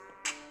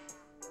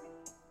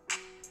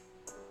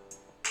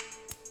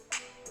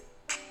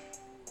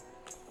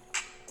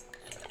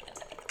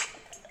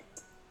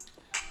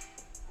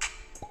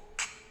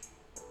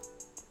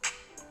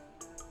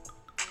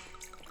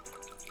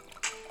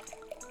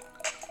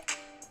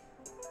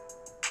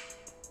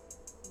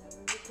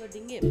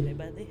Recording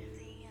everybody.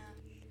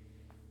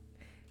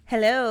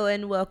 Hello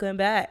and welcome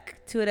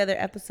back to another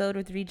episode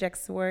with Reject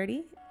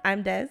Sorority.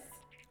 I'm Des.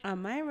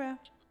 I'm Myra.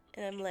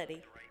 And I'm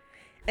Letty.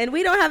 And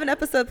we don't have an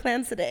episode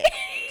planned today.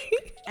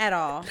 At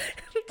all.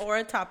 Or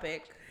a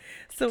topic.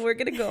 So we're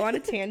going to go on a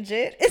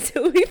tangent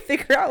until we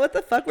figure out what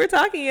the fuck we're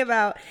talking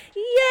about.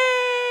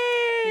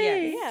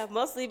 Yay! Yeah,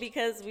 mostly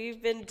because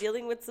we've been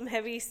dealing with some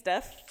heavy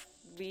stuff.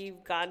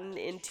 We've gotten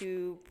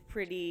into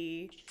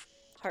pretty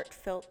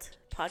heartfelt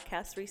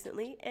podcasts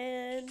recently,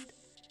 and I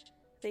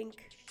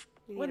think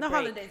we need When a the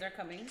break. holidays are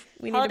coming.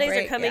 We need a Holidays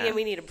break, are coming, yeah. and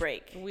we need a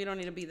break. We don't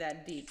need to be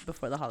that deep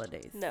before the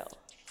holidays. No,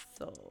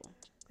 So.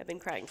 I've been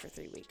crying for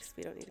 3 weeks.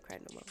 We don't need to cry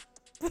no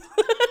more.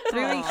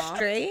 3 weeks Aw.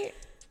 straight?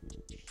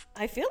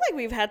 I feel like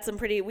we've had some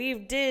pretty. We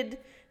did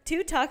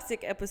 2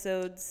 toxic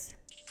episodes.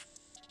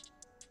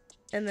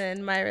 And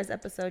then Myra's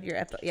episode,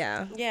 your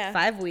Yeah.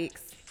 5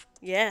 weeks.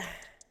 Yeah.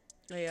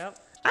 Yep.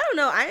 I don't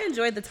know. I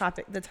enjoyed the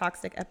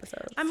toxic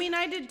episodes. I mean,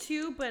 I did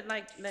too, but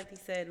like Letty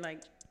said,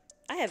 like,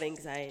 I have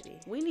anxiety.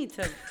 we need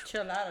to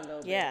chill out a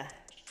little bit. Yeah.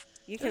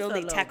 You can Just a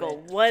only little tackle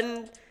bit.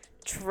 one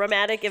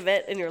traumatic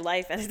event in your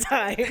life at a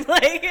time.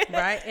 Like,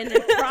 Right? And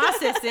then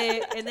process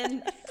it and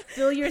then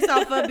fill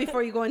yourself up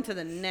before you go into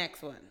the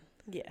next one.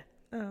 yeah.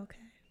 Oh,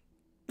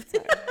 okay.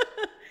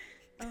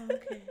 Oh,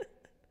 okay.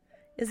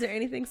 Is there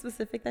anything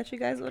specific that you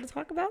guys want to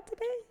talk about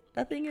today?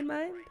 Nothing in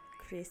mind?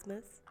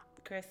 Christmas.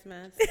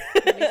 Christmas.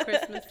 Maybe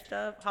Christmas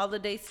stuff.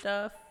 Holiday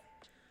stuff.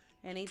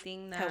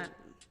 Anything that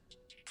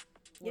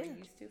we're Yeah.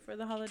 used to for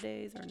the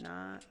holidays or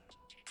not.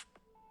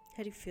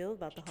 How do you feel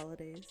about the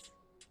holidays?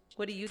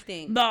 What do you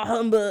think? Bah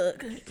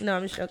humbug. No,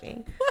 I'm just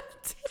joking.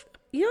 What?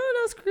 You don't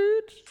know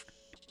Scrooge?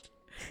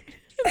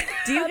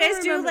 Do you I don't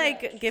guys do remember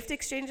like gift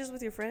exchanges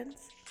with your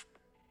friends?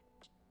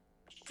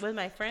 With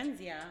my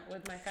friends, yeah.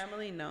 With my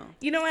family, no.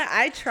 You know what?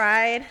 I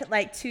tried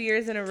like 2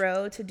 years in a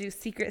row to do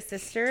Secret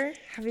Sister.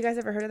 Have you guys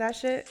ever heard of that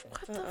shit?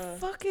 What the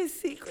fuck is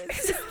Secret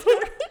Sister?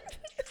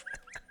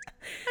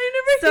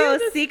 So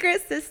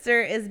Secret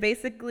Sister is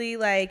basically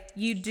like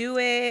you do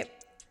it.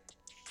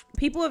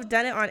 People have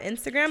done it on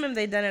Instagram and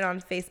they've done it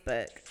on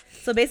Facebook.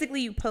 So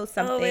basically you post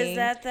something. Oh, is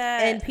that?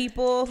 And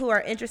people who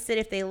are interested,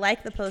 if they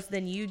like the post,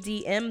 then you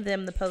DM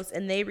them the post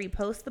and they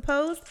repost the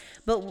post.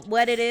 But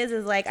what it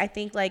is like, I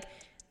think like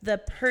the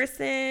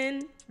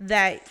person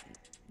that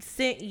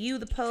sent you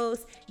the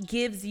post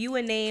gives you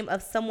a name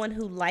of someone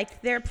who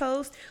liked their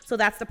post. So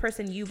that's the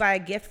person you buy a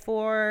gift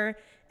for.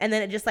 And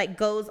then it just like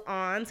goes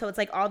on. So it's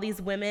like all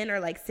these women are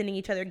like sending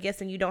each other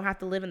gifts and you don't have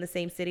to live in the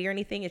same city or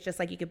anything. It's just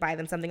like you could buy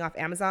them something off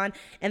Amazon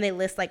and they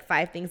list like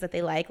 5 things that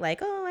they like,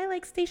 oh, I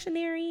like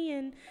stationery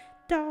and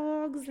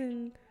dogs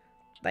and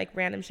like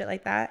random shit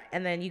like that.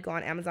 And then you go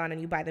on Amazon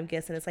and you buy them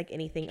gifts and it's like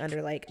anything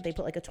under like, they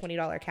put like a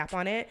 $20 cap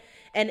on it.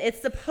 And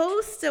it's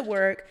supposed to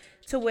work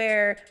to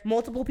where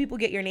multiple people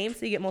get your name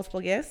so you get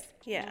multiple gifts.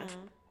 Yeah.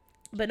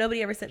 But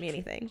nobody ever sent me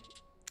anything.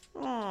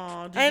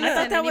 Oh, And I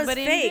thought that was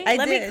fake. I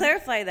Let me did.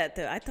 clarify that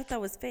though. I thought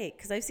that was fake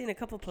because I've seen a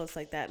couple posts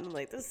like that and I'm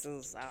like, this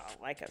is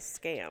like a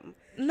scam.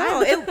 No,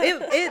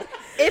 it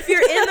if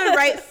you're in the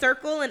right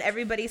circle and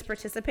everybody's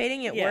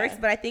participating, it Yeah. works.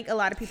 But I think a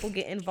lot of people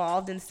get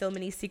involved in so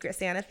many Secret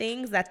Santa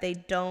things that they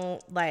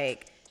don't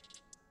like.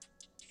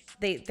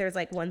 There's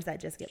like ones that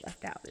just get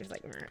left out. There's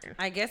like,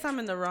 I guess I'm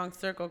in the wrong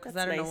circle because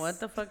I That's don't know nice. what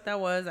the fuck that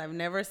was. I've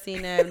never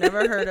seen it. I've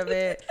never heard of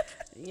it.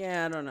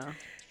 Yeah, I don't know.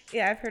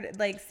 yeah, I've heard it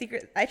like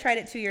secret. I tried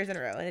it 2 years in a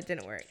row and it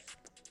didn't work.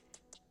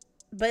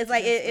 But it's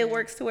like it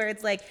works to where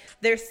it's like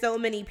there's so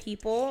many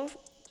people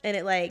and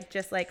it like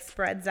just like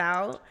spreads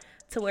out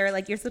to where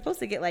like you're supposed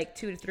to get like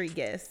 2 to 3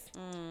 gifts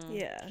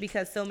Yeah.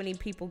 because so many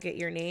people get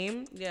your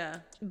name. Yeah.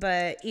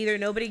 But either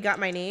nobody got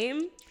my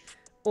name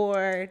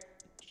or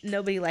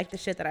nobody liked the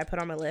shit that I put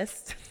on my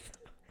list.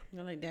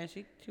 You're like, damn,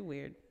 she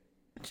weird.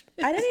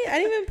 I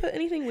didn't even put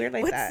anything weird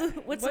like What's that.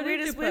 the What the did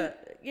weirdest you one?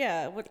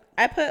 Yeah. What?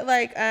 I put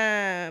like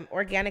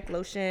organic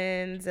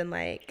lotions and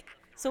like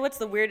So what's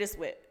the weirdest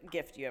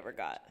gift you ever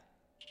got?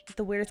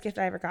 the weirdest gift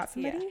I ever got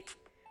somebody. Yeah.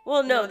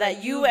 Well, no, No, that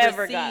that you you've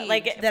ever got,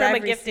 like received. That from a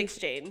I've gift received.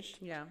 exchange.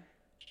 Yeah.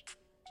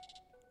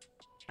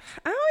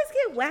 I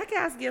always get whack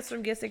ass gifts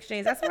from gift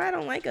exchange. That's why I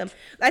don't like them.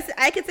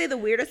 I could say the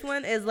weirdest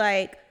one is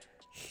like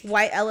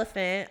White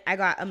Elephant. I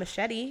got a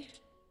machete.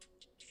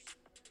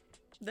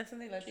 That's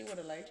something Letty would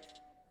have liked.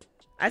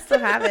 I still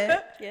have it.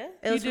 Yeah.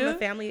 It was You from a do?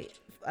 family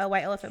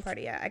White Elephant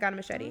party. Yeah, I got a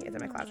machete. It's in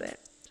my closet.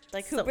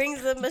 Like who So,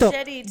 brings the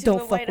machete to don't a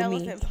fuck white with me.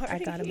 elephant party? I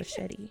got a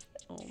machete.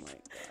 Oh my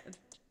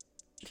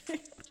god.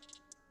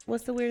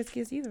 What's the weirdest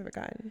gift you've ever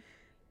gotten?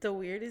 The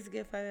weirdest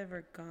gift I've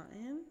ever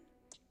gotten?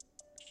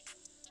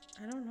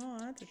 I don't know.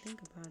 I have to think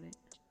about it.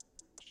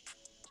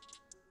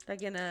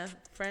 Like in a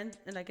friend,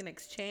 like an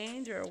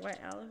exchange or a white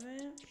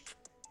elephant?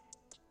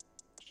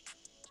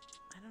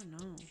 I don't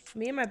know.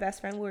 Me and my best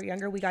friend, when we were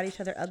younger, we got each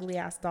other ugly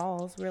ass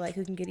dolls. We were like,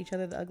 who can get each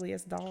other the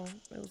ugliest doll?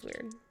 It was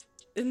weird.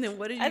 And then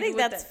what did you I do think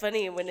with that's that?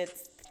 funny when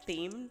it's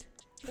themed.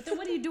 But then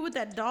what do you do with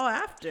that doll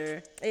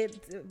after? It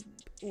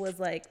was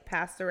like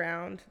passed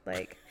around,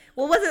 like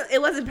well, it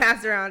wasn't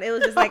passed around. It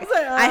was just like I was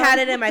like, I had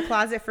it in my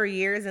closet for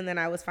years, and then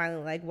I was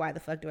finally like, why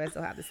the fuck do I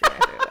still have this thing?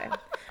 After?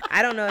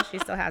 I don't know if she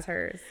still has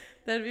hers.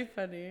 That'd be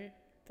funny.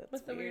 That's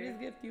What's the weird.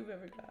 weirdest gift you've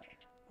ever got?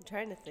 I'm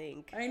trying to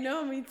think. I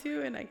know, me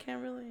too, and I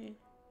can't really.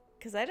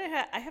 Because I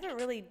haven't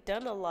really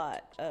done a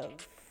lot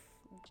of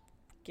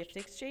gift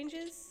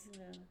exchanges.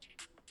 Yeah.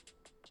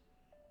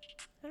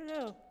 I don't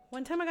know.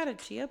 One time I got a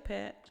chia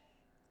pet.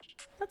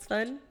 That's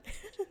fun.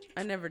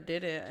 I never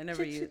did it. I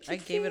never used. I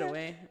gave it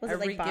away. Was I it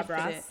like Bob re-gifted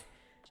Ross? It.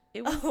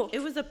 It was. Oh. It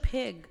was a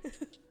pig.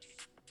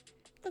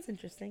 That's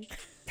interesting.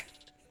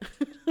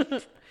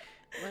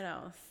 What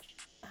else?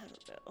 I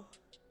don't know.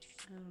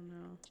 I don't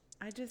know.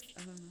 I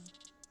don't know.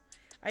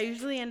 I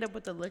usually end up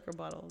with the liquor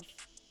bottles.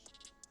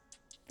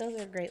 Those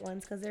are great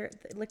ones because the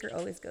liquor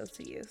always goes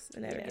to use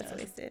and never gets Yeah.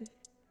 wasted.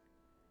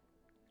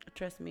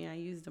 Trust me, I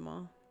used them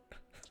all.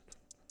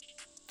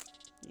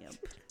 Yep.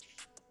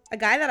 A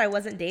guy that I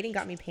wasn't dating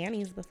got me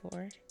panties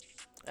before.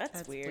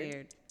 That's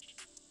weird.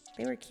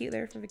 They were cute. They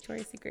were from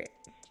Victoria's Secret.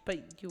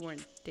 But you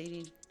weren't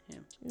dating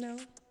him. No,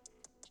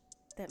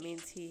 That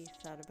means he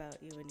thought about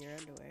you in your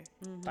underwear.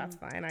 that's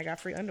fine. I got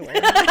free underwear.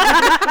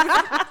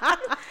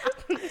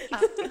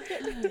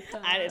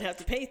 I didn't have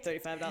to pay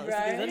 $35 for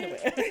Right? these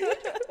underwear.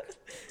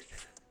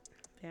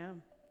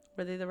 Damn.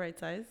 Were they the right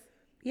size?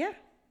 Yeah.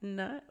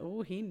 Not.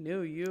 Oh, he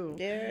knew you.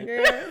 Yeah,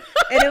 girl.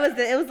 And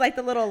it was like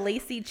the little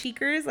lacy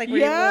cheekers, like where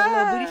you have the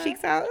little booty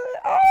cheeks out.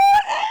 Oh,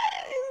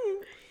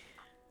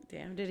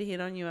 Damn. Did he hit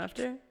on you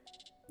after?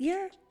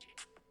 yeah.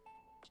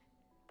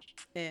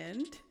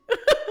 And.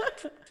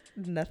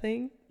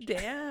 Nothing.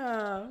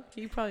 Damn.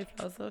 He probably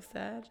felt so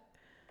sad.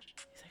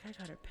 He's like, I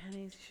got her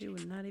panties. She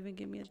would not even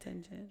give me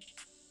attention.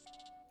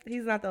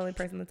 He's not the only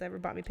person that's ever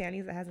bought me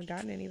panties that hasn't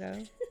gotten any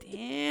though.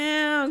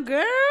 Damn,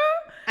 girl.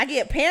 I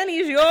get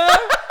panties, y'all.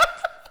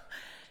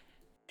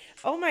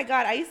 Oh my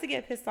God. I used to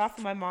get pissed off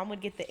when my mom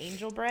would get the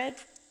angel bread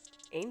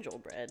Angel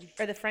bread.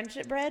 or the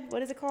friendship bread.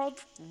 What is it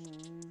called?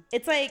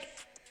 It's like,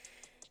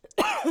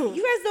 you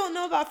guys don't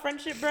know about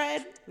friendship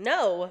bread?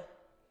 No.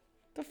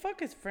 The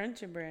fuck is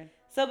friendship bread?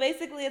 So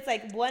basically, it's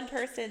like one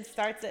person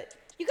starts it.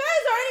 You guys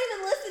aren't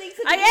even listening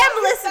to me.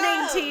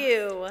 I am listening to You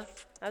you.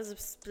 I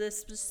was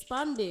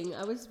responding.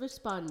 I was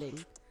responding.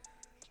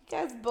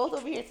 guys both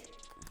over here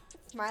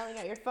smiling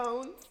at your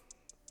phones.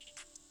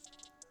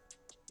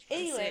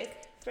 Anyway,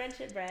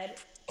 friendship bread.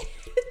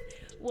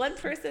 One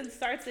person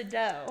starts a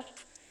dough.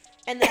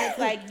 And then it's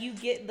like you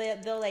get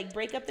they'll like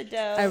break up the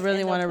dough. I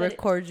really and want to they'll put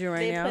record you right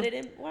They now. put it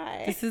in.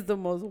 Why? This is the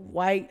most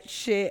white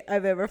shit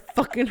I've ever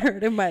fucking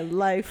heard in my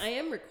life. I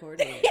am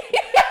recording.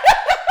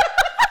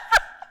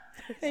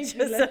 Thank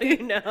Just so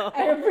you know.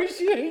 I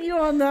appreciate you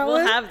on that We'll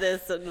one. have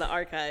this in the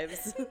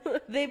archives.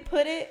 They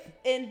put it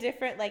in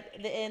different,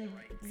 in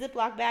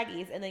Ziploc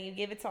baggies, and then you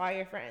give it to all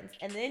your friends.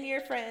 And then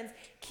your friends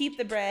keep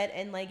the bread,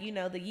 and,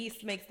 the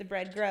yeast makes the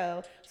bread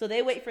grow. So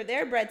they wait for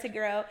their bread to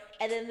grow,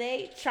 and then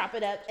they chop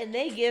it up, and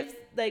they give,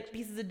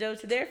 pieces of dough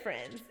to their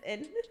friends.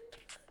 And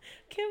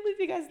can't believe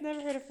you guys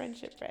never heard of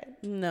friendship bread.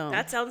 No.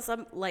 That sounds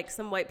like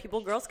some white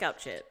people Girl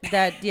Scout shit.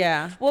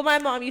 Yeah. Well, my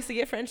mom used to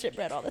get friendship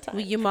bread all the time.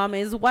 Well, your mom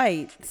is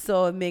white,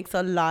 so it makes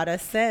a lot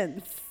of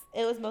sense.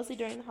 It was mostly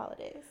during the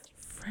holidays.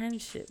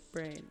 Friendship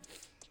bread.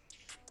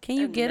 Can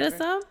you I've get us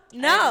never- some?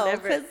 No,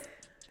 never- because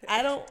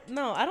I don't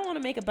want to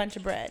make a bunch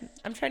of bread.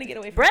 I'm trying to get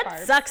away from Bread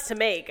carbs. sucks to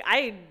make.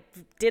 I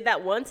did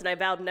that once and I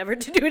vowed never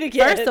to do it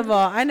again. First of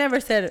all, I never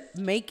said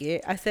make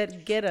it. I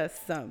said get us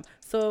some.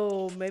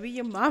 So maybe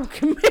your mom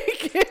can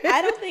make it.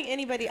 I don't think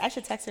I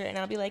should text her and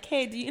I'll be like,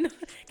 hey, can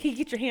you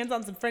get your hands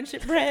on some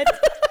friendship bread?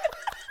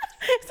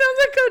 Sounds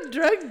like a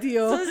drug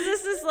deal. So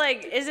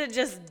is it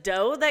just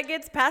dough that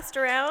gets passed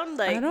around?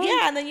 I don't-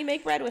 Yeah, and then you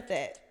make bread with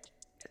it.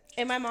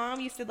 And my mom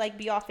used to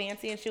be all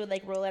fancy and she would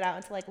roll it out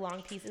into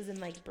long pieces and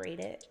braid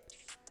it.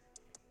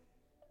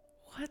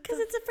 What? Because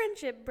The it's a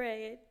friendship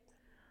bread.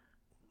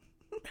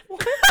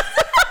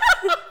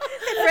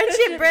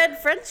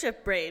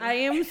 Friendship bread. I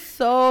am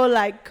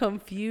so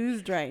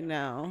confused right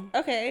now.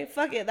 Okay,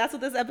 fuck it. That's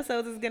what this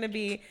episode is going to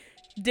be.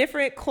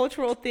 Different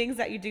cultural things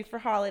that you do for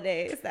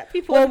holidays that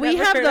people Well, have we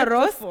never have heard the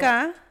of before.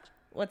 rosca.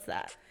 What's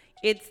that?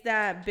 It's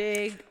that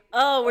big,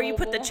 Oh, where you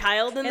put the Oval.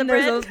 child in the and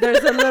bread?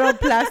 there's a little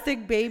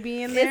plastic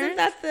baby in there. Isn't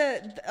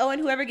that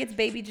and whoever gets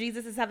baby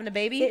Jesus is having a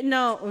baby?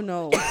 No.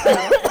 No.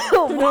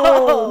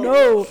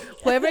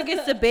 Whoever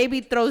gets the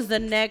baby throws the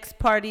next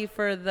party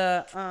for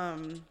the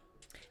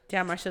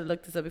Damn, I should have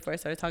looked this up before I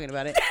started talking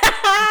about it.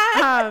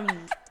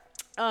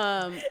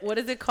 What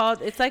is it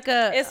called? It's like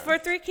a. It's for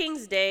Three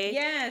Kings Day.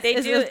 Yes. They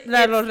It's do. just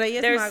Los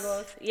Reyes there's-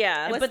 Magos.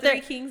 Yeah, What's but Three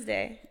Kings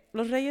Day?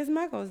 Los Reyes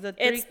Magos.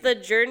 it's the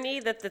journey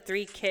that the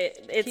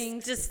it's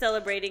Kings. just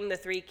celebrating the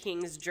Three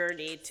Kings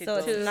journey to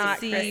So go it's not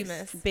see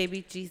Christmas.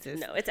 baby Jesus.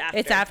 No, it's after.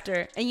 It's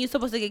after. And you're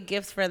supposed to get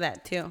gifts for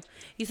that too.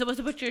 You're supposed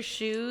to put your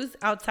shoes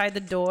outside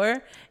the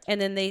door, and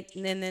then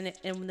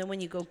when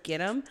you go get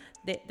them,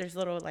 there's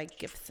little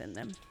gifts in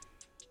them.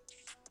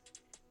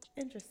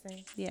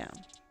 Interesting. Yeah.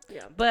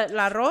 Yeah. But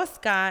la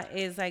rosca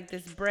is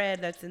this bread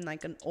that's in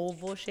an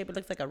oval shape. It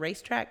looks like a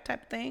racetrack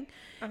type thing.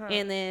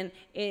 And then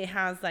it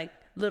has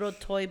little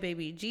toy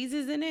baby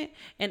Jesus in it,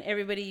 and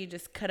everybody, you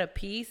just cut a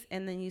piece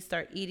and then you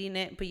start eating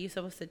it, but you're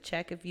supposed to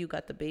check if you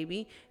got the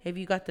baby. If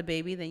you got the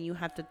baby, then you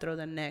have to throw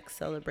the next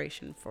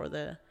celebration for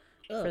the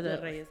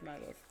Reyes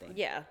Magos thing.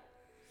 Yeah.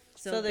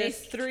 So there's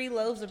 3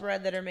 loaves of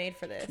bread that are made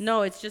for this.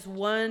 No, it's just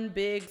one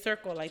big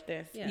circle like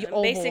this. Yeah. You And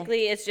oval.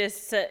 basically, it's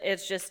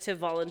just to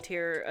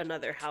volunteer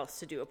another house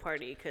to do a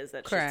party because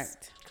that's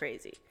Correct. just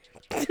crazy.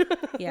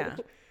 Yeah.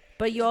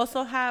 But you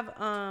also have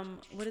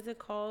what is it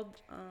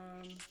called?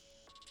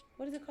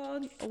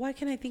 Why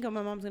can't I think of?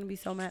 My mom's gonna be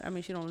so mad. I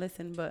mean, she don't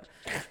listen, but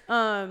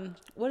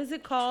what is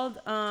it called?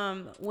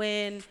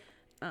 When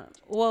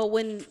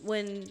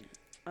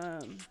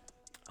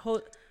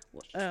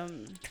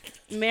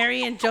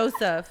Mary and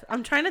Joseph.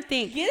 I'm trying to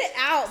think. Get it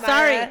out, Myra.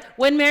 Sorry.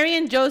 When Mary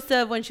and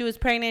Joseph, when she was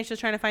pregnant, she was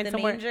trying to find The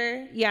somewhere.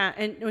 manger? Yeah,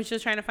 and when she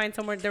was trying to find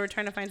somewhere, they were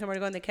trying to find somewhere to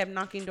go, and they kept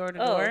knocking door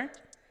to Oh. door.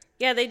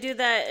 Yeah, they do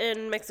that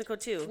in Mexico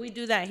too. We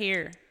do that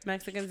here.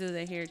 Mexicans do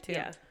that here too.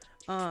 Yeah.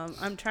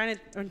 I'm trying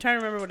to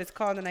remember what it's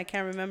called, and I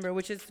can't remember,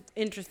 which is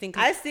interesting.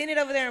 I've seen it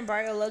over there in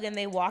Barrio Logan.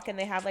 They walk and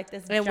they have like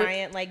this And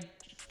giant like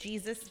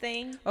Jesus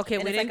thing. Okay,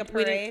 and we it's didn't. like a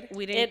parade.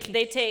 We didn't.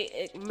 They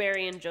take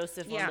Mary and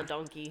Joseph Yeah. on the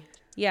donkey.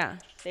 Yeah.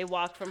 They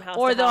walk from house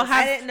Or to they'll house.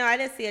 have- I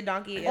didn't see a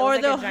donkey. It Or was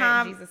like they'll a giant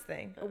have- Jesus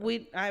thing.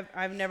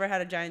 I've never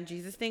had a giant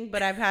Jesus thing,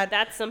 but I've had.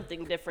 That's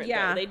something different.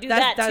 Yeah, though. They do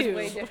that's- that that's too.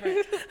 way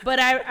different. But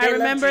I They love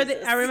remember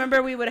Jesus. I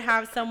remember we would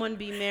have someone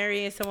be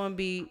Mary and someone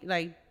be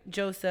like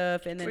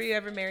Joseph, and then Were you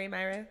ever married,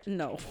 Myra?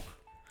 no,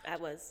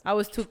 That was. I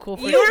was too cool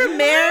for You were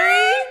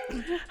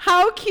married?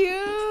 How cute!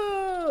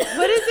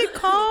 What is it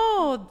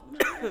called?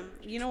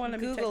 You know what? Let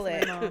me Google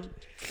text it. my mom.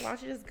 Why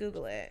don't you just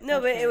Google it? No,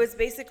 but Okay. it was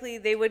basically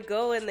they would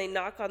go and they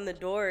knock on the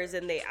doors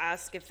and they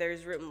ask if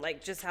there's room,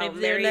 like just how If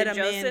they Mary let and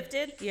 'em in. Joseph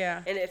did.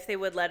 Yeah. And if they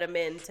would let them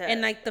in to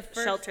And like the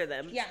first shelter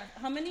them. Yeah.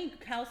 How many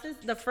houses?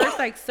 The first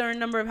like certain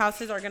number of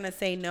houses are gonna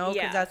say no because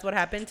Yeah. that's what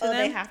happened to Oh, them.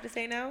 they have to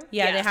say no?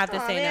 Yeah, Yeah. they have to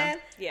Aw, say man.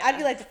 no. Yeah. I'd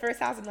be like the first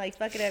house and like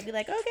fuck it up. Be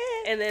like,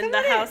 okay. And then come the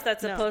on in. house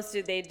that's No. supposed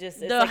to, they just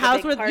it's The like house a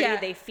big where- party. yeah.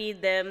 They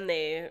feed them.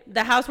 They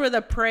The house where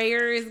the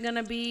prayer is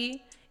gonna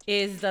be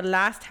is the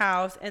last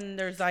house, and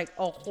there's like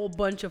a whole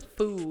bunch of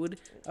food,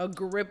 a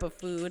grip of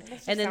food,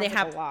 and then they sounds like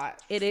have a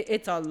lot.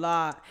 It's a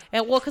lot,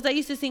 and well, because I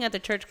used to sing at the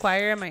church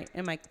choir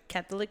in my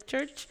Catholic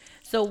church,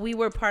 so we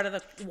were part of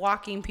the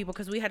walking people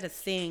because we had to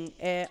sing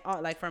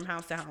like from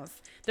house to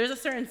house. There's a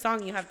certain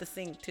song you have to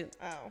sing too.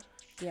 Oh.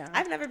 Yeah,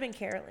 I've never been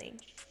caroling.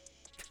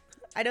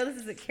 I know this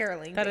isn't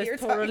caroling. that but is you're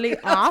talking totally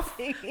about off,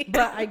 singing.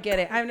 but I get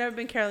it. I've never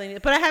been caroling,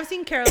 but I have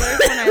seen carolers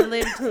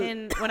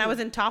when I was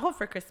in Tahoe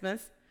for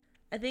Christmas.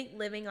 I think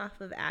living off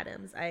of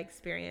Adams, I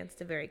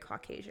experienced a very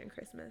Caucasian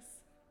Christmas.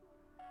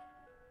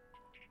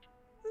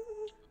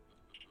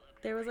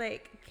 There was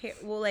like,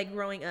 like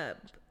growing up,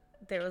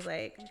 there was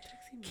like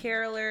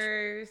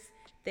carolers.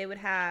 They would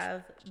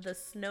have the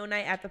snow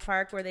night at the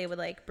park where they would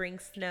like bring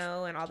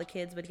snow and all the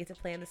kids would get to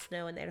play in the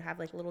snow and they'd have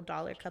like little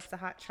dollar cups of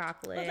hot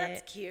chocolate. oh,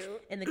 that's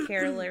cute. And the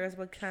carolers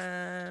would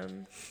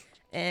come.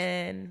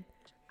 And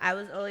I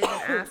was always an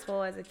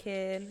asshole as a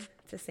kid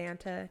to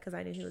Santa because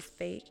I knew he was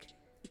fake.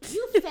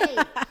 You fake.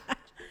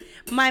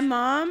 My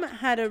mom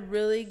had a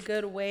really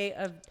good way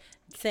of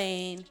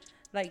saying,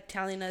 like,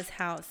 telling us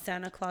how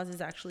Santa Claus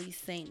is actually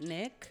Saint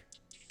Nick,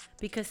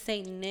 because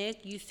Saint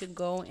Nick used to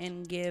go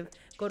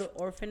to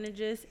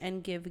orphanages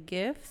and give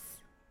gifts.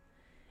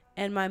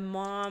 And my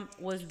mom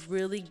was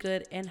really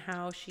good in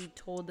how she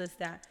told us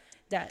that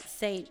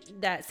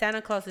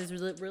Santa Claus is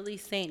really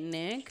Saint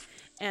Nick,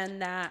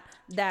 and that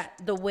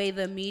the way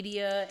the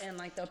media and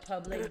like the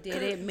public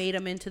did it made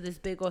him into this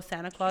big old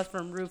Santa Claus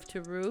from roof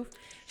to roof.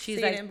 She's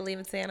So like, you didn't believe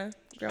in Santa?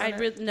 I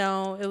really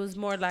no. It was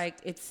more like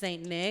it's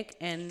Saint Nick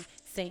and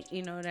Saint.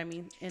 You know what I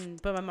mean?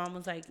 But my mom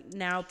was like,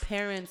 now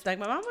parents, like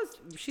my mom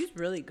she's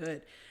really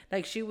good.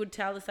 Like she would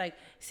tell us like,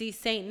 see,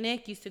 Saint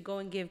Nick used to go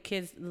and give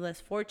kids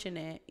less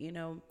fortunate. You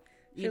know.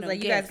 She was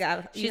like, you guys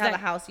have a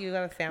house, you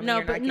have a family. No,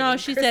 you're but not no, getting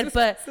she said,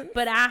 Christmas presents."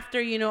 but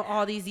after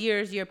all these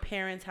years, your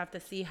parents have to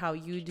see how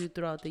you do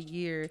throughout the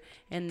year,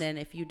 and then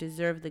if you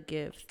deserve the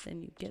gifts,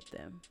 then you get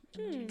them.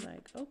 And I was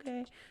like,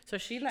 okay. So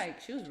she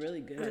was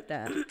really good at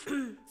that.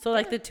 So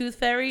like the Tooth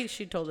Fairy,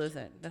 she told us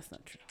that's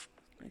not true.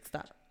 Like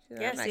stop. She's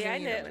like, Yeah, "I'm not see, I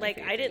giving you know, no money like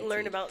for your I didn't pretty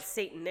learn teeth." about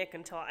Saint Nick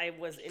until I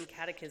was in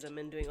catechism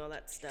and doing all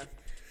that stuff.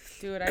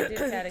 Dude, I did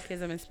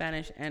catechism in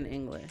Spanish and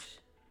English.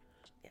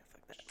 Yeah,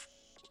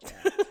 fuck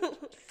that.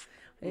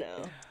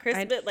 No,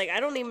 Christmas. Like I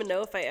don't even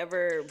know if I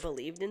ever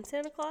believed in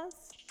Santa Claus.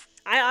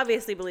 I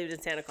obviously believed in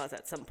Santa Claus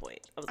at some point.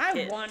 I was a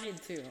kid.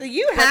 wanted to.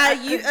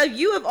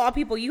 You of all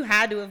people, you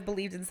had to have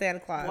believed in Santa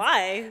Claus.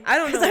 Why? I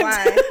don't know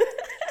why.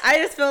 I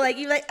just feel like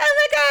you're like,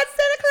 oh my God,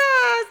 Santa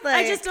Claus.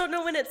 Like, I just don't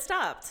know when it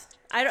stopped.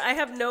 I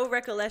have no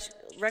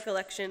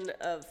recollection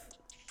of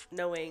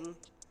knowing.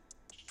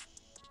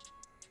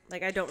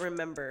 Like I don't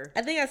remember.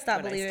 I think I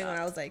stopped when I believing when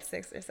I stopped. was like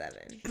 6 or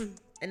 7.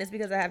 And it's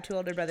because I have 2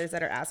 older brothers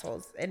that are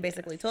assholes and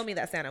basically told me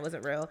that Santa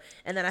wasn't real.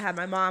 And then I had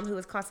my mom who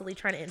was constantly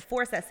trying to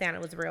enforce that Santa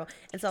was real.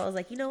 And so I was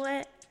like, you know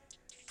what?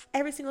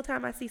 Every single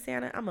time I see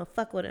Santa, I'm going to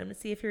fuck with him to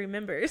see if he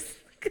remembers.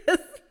 Because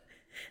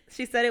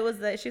She said it was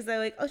she was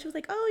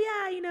like,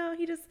 oh yeah, you know,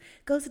 he just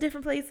goes to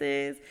different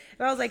places.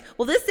 And I was like,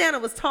 well, this Santa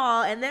was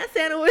tall and that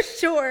Santa was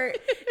short.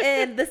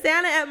 And the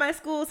Santa at my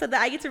school said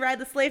that I get to ride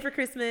the sleigh for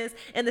Christmas.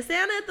 And the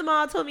Santa at the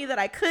mall told me that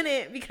I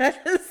couldn't because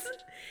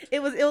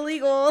it was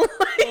illegal.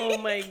 Oh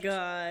my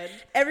God.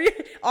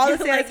 All the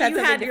Santas Like had you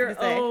something had different your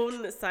to say.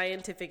 own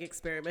scientific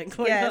experiment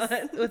going Yes,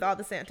 on. with all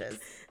the Santas.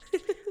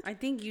 I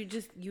think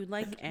you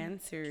like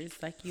answers.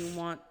 Like you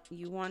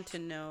want to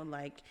know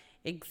like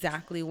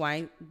exactly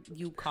why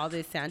you call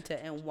this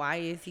Santa and why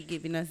is he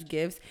giving us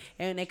gifts,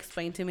 and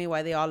explain to me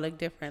why they all look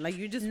different. Like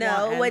you just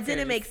want What answers.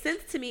 didn't make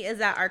sense to me is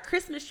that our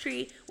Christmas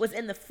tree was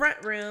in the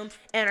front room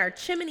and our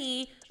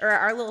chimney or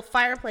our little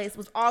fireplace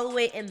was all the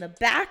way in the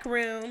back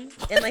room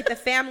and like the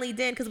family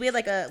den, because we had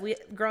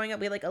growing up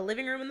we had like a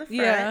living room in the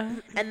front, Yeah.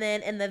 and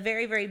then in the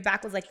very very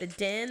back was like the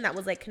den that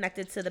was like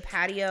connected to the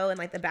patio and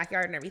like the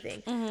backyard and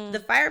everything. The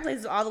fireplace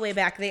was all the way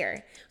back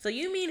there. So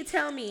you mean to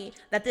tell me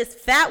that this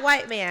fat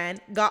white man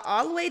got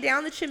all the way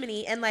down the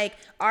chimney and like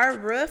our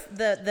roof,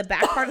 the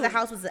back part of the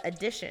house was an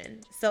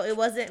addition, so it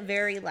wasn't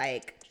very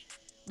like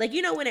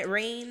you know when it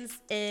rains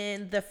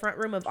in the front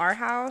room of our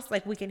house,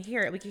 like we can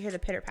hear it, we can hear the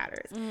pitter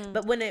patters.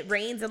 But when it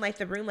rains in like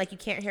the room, like you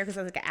can't hear because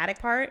there's like an attic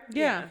part.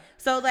 Yeah.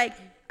 So like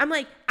I'm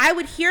like I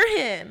would hear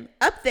him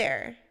up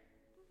there.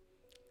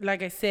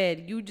 Like I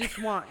said, you just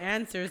want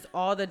answers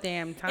all the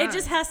damn time. It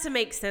just has to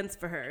make sense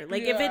for her.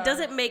 Like if it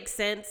doesn't make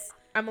sense,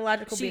 I'm a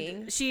logical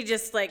being. she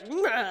just like,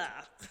 "Nah."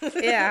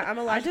 Yeah, I'm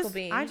a logical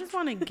being. I just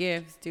wanted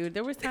gifts, dude.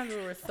 There was times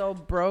we were so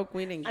broke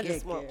we didn't I get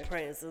just want gifts.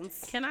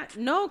 presents. Can I?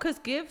 No, because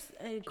gifts,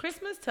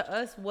 Christmas to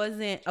us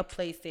wasn't a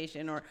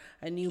PlayStation or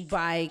a new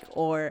bike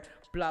or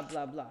blah,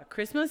 blah, blah.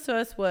 Christmas to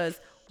us was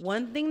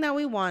one thing that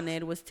we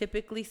wanted was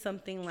typically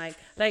something like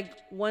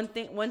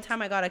one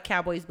time I got a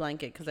Cowboys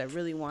blanket because I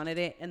really wanted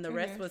it. And the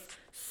rest was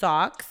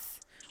socks,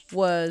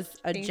 was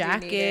a Things you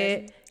jacket,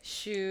 needed.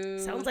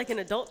 shoes. Sounds like an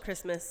adult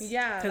Christmas.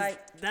 Yeah, 'Cause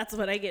like- that's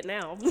what I get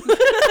now.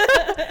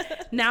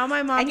 Now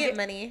my mom I get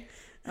money.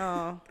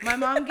 Oh, my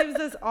mom gives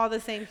us all the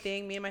same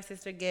thing. Me and my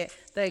sister get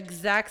the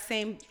exact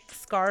same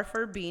scarf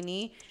or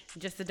beanie,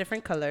 just a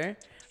different color.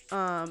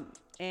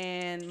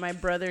 And my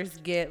brothers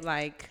get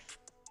like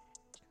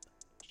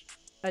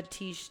a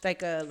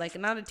t-shirt, like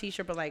not a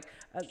t-shirt, but like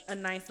a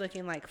nice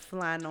looking like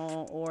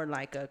flannel or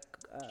like the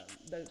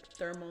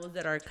thermals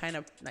that are kind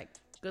of like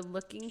good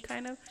looking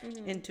kind of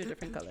in two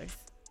different colors.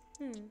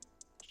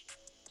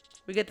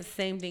 We get the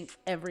same thing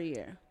every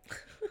year.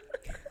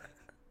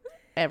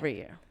 Every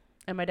year.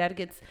 And my dad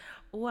gets,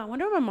 oh, I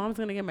wonder what my mom's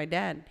going to get my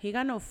dad. He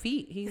got no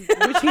feet.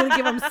 Was she going to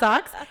give him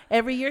socks?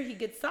 Every year he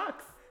gets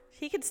socks.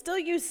 He could still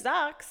use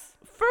socks.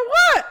 For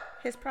what?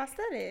 His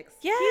prosthetics.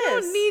 Yes.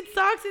 He don't need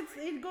socks.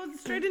 It goes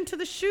straight into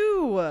the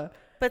shoe.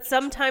 But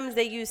sometimes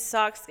they use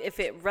socks if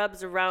it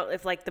rubs around,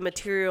 if like the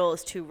material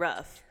is too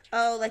rough.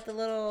 Oh, like the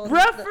little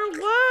Rough for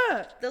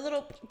what?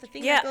 the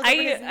thing. Yeah, that goes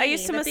over his I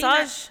used knee. to The thing that-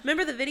 massage.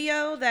 Remember the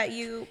video that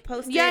you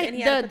posted? Yeah, and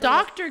he had to the put little-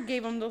 doctor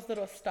gave him those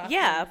little stockings.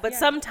 Yeah, but Yeah.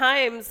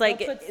 sometimes like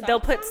They'll they'll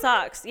put put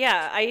socks socks.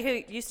 Yeah,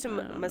 I used to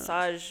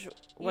massage.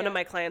 One of Yeah.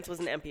 my clients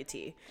was an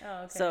amputee,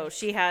 Oh, okay. so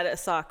she had a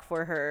sock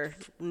for her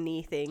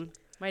knee thing.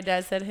 My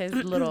dad said his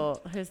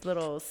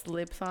little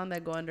slips on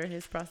that go under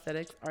his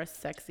prosthetics are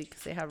sexy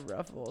because they have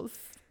ruffles.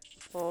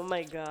 Oh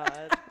my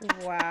god.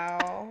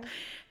 Wow.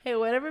 Hey,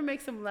 whatever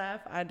makes him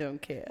laugh, I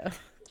don't care.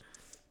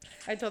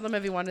 I told him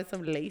if he wanted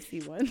some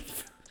lacy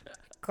ones.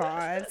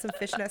 God, some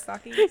fishnet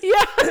stockings.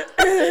 Yeah.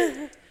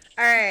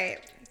 All right.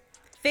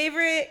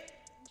 Favorite.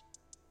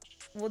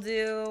 We'll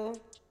do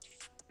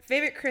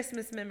favorite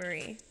Christmas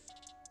memory.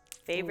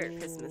 Favorite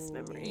Christmas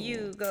memory.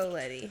 You go,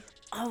 Letty,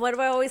 Oh, why do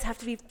I always have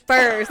to be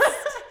first?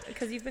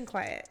 because you've been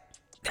quiet.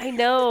 I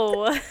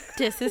know.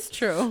 This is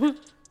true.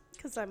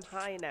 Because I'm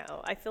high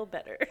now. I feel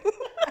better.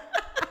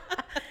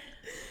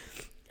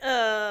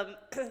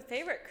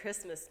 Favorite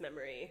Christmas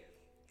memory.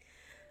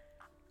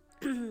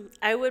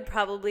 I would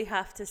probably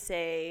have to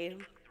say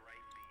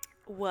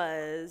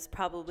was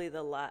probably I'm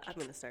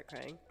going to start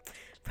crying.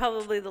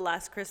 Probably the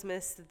last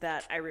Christmas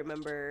that I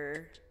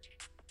remember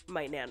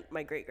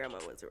my great grandma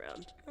was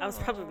around. I was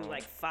probably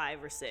like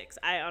 5 or 6.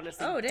 I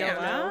honestly Oh, don't damn.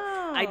 know.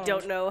 Wow. I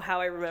don't know how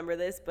I remember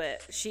this,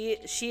 but she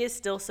is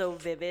still so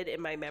vivid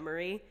in my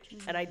memory,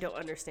 and I don't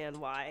understand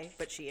why,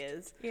 but she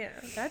is. Yeah.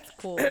 That's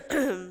cool.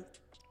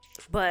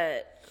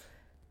 But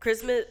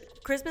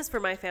Christmas for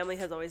my family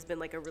has always been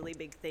like a really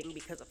big thing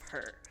because of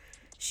her.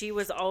 She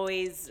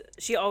always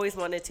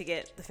wanted to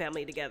get the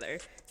family together.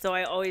 So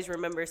I always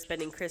remember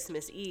spending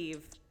Christmas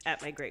Eve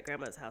at my great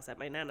grandma's house, at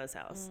my nana's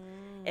house.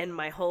 And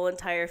my whole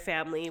entire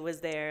family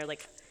was there.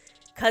 Like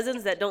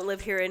cousins that don't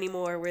live here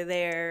anymore were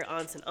there,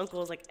 aunts and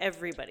uncles, like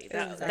everybody.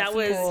 That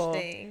was cool.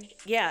 Thing.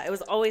 yeah, it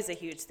was always a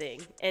huge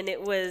thing. And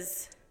it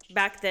was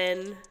back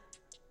then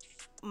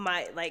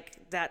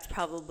that's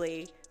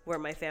probably where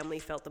my family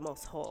felt the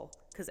most whole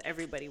because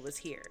everybody was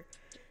here.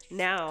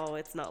 Now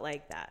it's not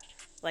like that.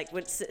 Like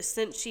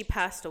since she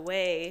passed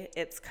away,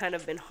 it's kind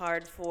of been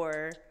hard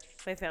for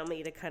my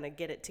family to kind of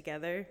get it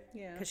together.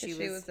 Yeah. because She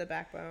was the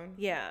backbone.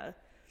 yeah.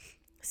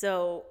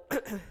 So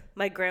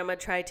my grandma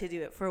tried to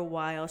do it for a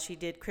while. She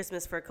did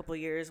Christmas for a couple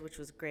years, which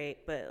was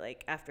great. But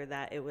like after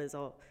that, it was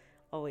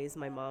always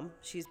my mom.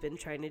 She's been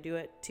trying to do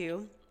it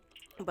too.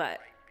 But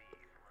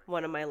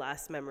one of my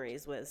last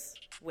memories was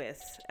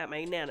at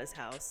my Nana's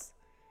house.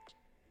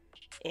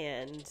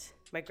 And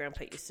my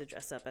grandpa used to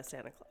dress up as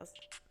Santa Claus.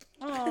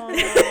 Oh,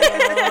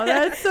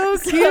 that's so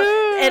cute.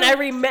 And I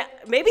remember,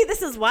 maybe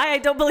this is why I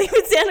don't believe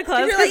in Santa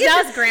Claus. You're like, it's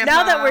just grandpa.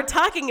 Now that we're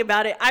talking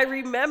about it, I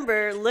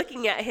remember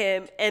looking at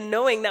him and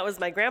knowing that was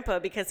my grandpa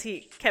because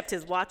he kept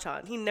his watch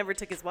on. He never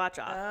took his watch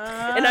off.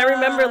 And I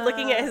remember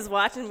looking at his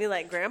watch and be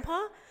like,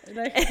 Grandpa?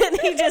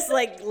 And he just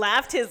like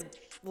laughed his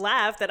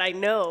laugh that I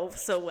know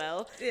so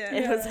well. Yeah.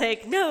 And was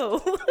like,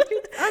 no.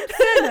 I'm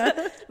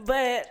Santa.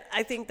 But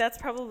I think that's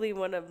probably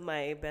one of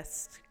my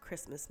best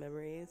Christmas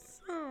memories.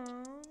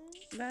 Aww,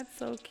 that's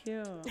so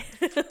cute.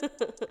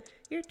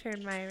 Your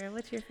turn, Myra.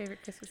 What's your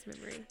favorite Christmas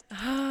memory?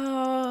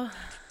 Oh,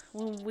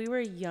 when we were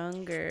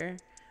younger,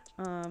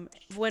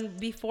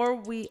 before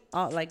we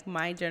like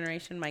my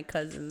generation, my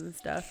cousins and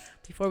stuff,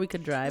 before we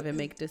could drive and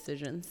make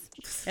decisions,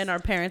 and our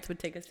parents would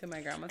take us to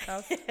my grandma's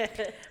house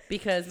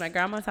because my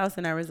grandma's house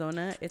in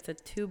Arizona, it's a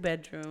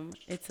 2-bedroom,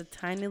 it's a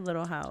tiny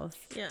little house.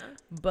 Yeah.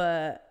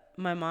 But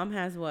my mom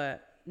has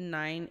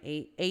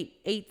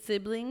eight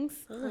siblings.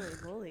 Holy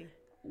moly.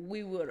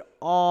 We would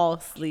all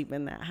sleep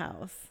in that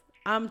house.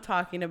 I'm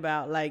talking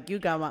about like you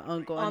got my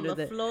uncle on under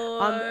the floor,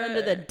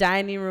 under the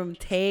dining room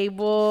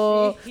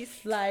table.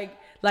 Like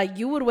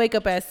you would wake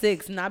up at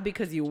 6, not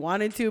because you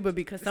wanted to, but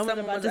because someone's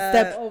about to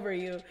step over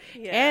you.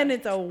 Yeah. And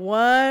it's a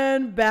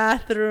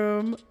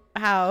 1-bathroom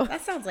house.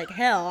 That sounds like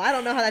hell. I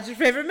don't know how that's your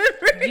favorite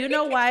memory. You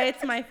know why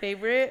it's my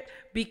favorite?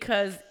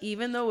 Because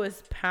even though it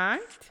was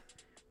packed,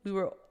 we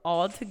were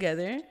all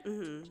together.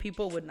 Mm-hmm.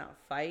 People would not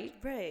fight.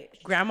 Right.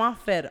 Grandma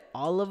fed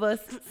all of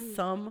us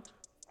some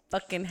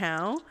fucking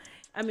how.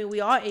 I mean, we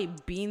all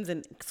ate beans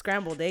and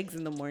scrambled eggs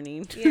in the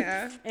morning.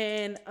 Yeah.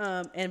 and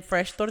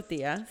fresh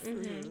tortillas.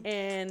 Mm-hmm.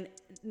 And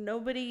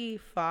nobody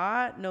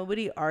fought.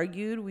 Nobody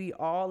argued. We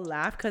all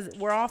laughed because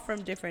we're all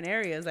from different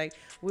areas. Like,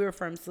 we were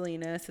from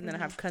Salinas, and then I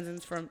have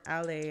cousins from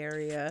LA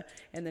area,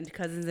 and then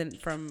cousins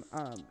from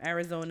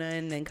Arizona,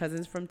 and then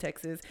cousins from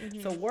Texas.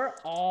 Mm-hmm. So we're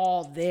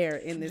all there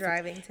in this.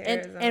 Driving to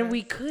Arizona. And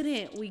we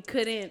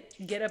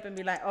couldn't get up and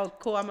be like, oh,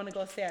 cool, I'm going to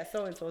go stay at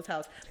so-and-so's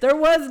house. There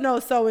was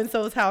no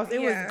so-and-so's house. It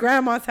was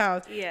grandma's house.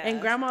 Yeah. And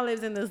grandma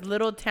lives in this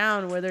little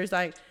town where there's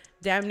like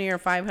damn near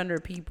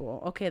 500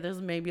 people. Okay, there's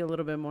maybe a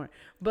little bit more.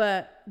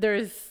 But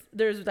there's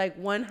like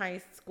one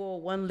high school,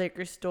 one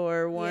liquor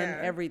store, one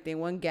everything,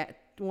 one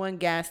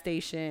gas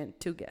station,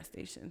 2 gas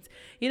stations.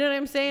 You know what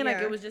I'm saying? Yeah.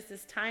 Like, it was just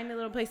this tiny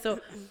little place. So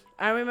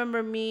I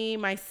remember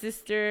my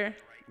sister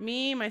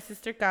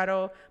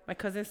Caro, my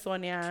cousin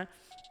Sonia,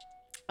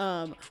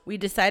 we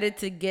decided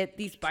to get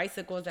these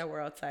bicycles that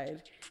were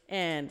outside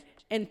and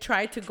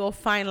try to go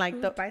find like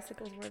Whose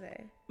bicycles were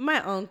they?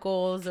 My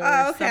uncle's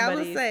or somebody's. I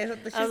was say,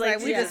 she's like,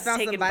 we just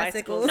found some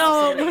bicycles.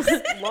 No,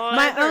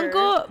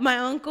 my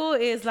uncle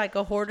is like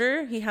a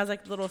hoarder. He has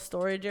like a little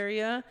storage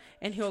area,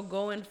 and he'll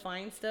go and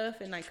find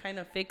stuff and like kind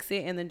of fix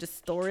it and then just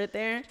store it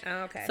there.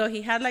 Oh, okay. So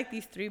he had like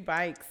these 3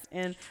 bikes,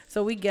 and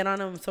so we get on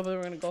them. So we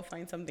were gonna go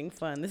find something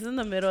fun. This is in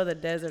the middle of the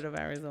desert of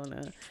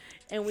Arizona.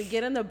 And we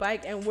get on the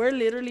bike, and we're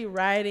literally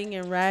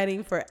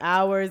riding for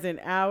hours and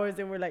hours,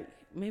 and we're like,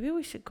 maybe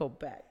we should go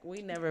back.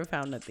 We never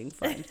found nothing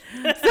fun.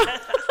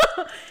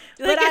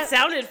 It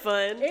sounded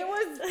fun. It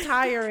was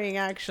tiring,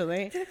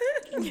 actually,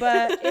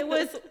 but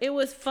it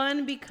was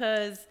fun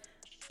because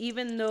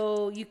even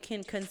though you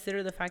can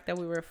consider the fact that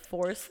we were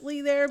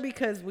forcefully there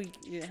because we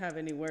didn't have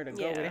anywhere to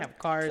go, we didn't have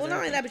cars. Well, not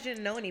only that, but you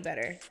didn't know any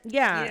better.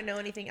 Yeah, you didn't know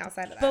anything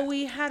outside of that. But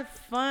we had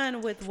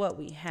fun with what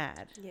we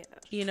had. Yeah,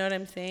 you know what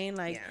I'm saying?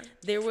 Like,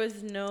 there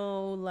was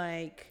no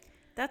like.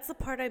 That's the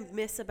part I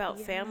miss about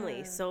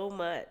family so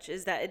much,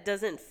 is that it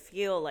doesn't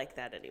feel like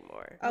that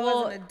anymore. Oh,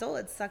 well, as an adult,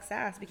 it sucks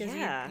ass because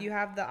you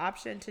have the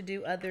option to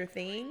do other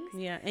things.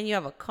 Yeah, and you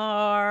have a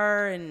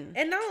car. And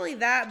not only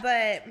that,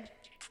 but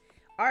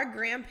our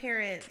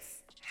grandparents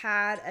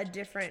had a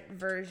different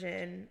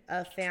version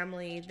of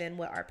family than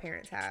what our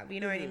parents have. You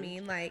know what I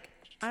mean? Like,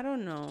 I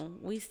don't know.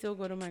 We still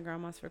go to my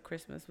grandma's for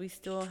Christmas. We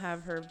still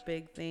have her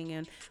big thing,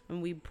 and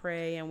we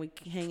pray and we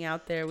hang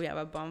out there. We have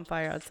a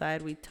bonfire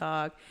outside. We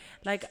talk.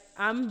 Like,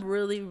 I'm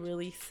really,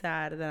 really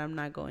sad that I'm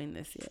not going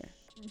this year.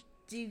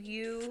 Do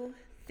you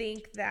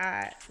think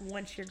that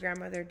once your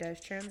grandmother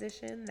does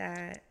transition,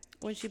 that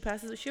when she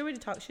passes, she's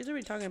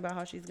already talking about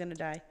how she's gonna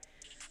die.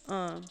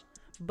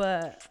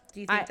 But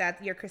do you think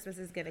that your Christmas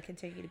is gonna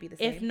continue to be the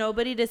same? If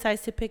nobody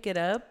decides to pick it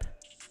up,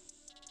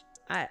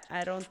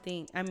 I don't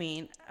think, I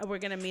mean, we're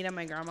going to meet at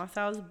my grandma's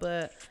house,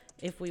 but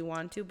if we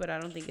want to, but I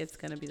don't think it's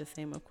going to be the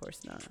same. Of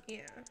course not.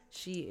 Yeah.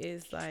 She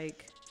is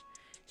like,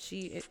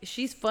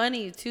 she's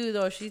funny too,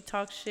 though. She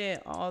talks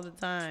shit all the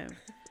time,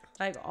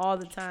 like all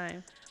the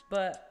time.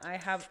 But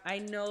I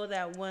know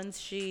that once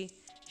she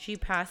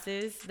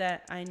passes,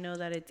 that I know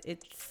that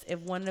it's if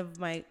one of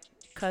my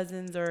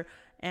cousins or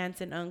aunts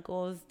and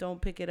uncles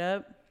don't pick it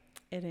up,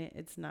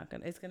 it's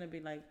going to be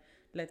like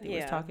Letty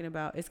was talking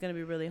about. It's going to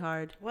be really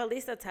hard. Well, at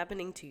least that's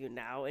happening to you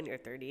now in your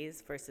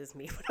 30s versus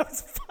me when I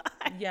was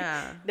 5.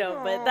 Yeah. No,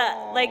 but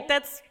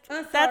that's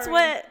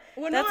sorry.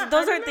 what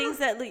those are things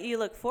that you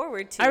look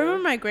forward to. I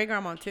remember my great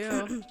grandma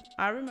too.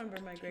 I remember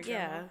my great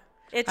grandma.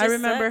 Yeah. I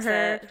remember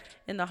her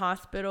in the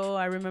hospital.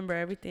 I remember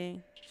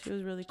everything. She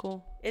was really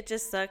cool. It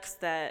just sucks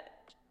that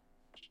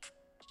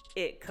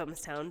it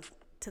comes down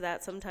to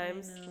that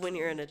sometimes when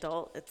you're an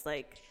adult. It's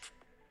like,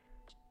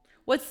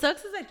 what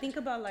sucks is I think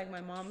about like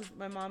my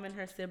mom and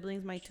her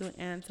siblings, my 2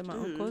 aunts and my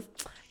uncles.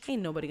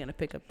 Ain't nobody gonna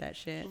pick up that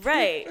shit.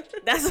 Right.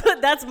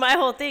 That's my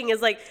whole thing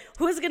is like,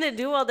 who's gonna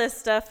do all this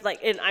stuff? Like,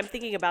 and I'm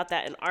thinking about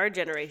that in our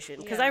generation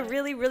because I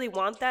really, really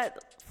want that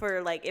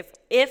for like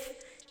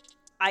if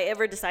I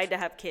ever decide to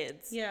have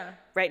kids. Yeah.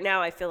 Right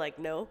now, I feel like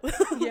no.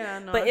 Yeah,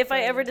 no. But if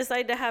I ever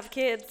decide to have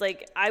kids,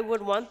 like I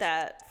would want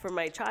that for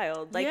my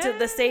child. Like to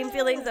the same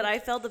feelings that I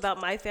felt about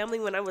my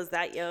family when I was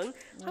that young.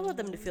 I want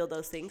them to feel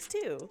those things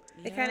too.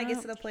 It kind of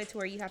gets to the point to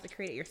where you have to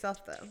create it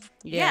yourself, though.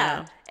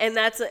 Yeah. And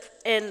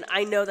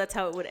I know that's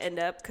how it would end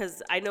up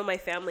because I know my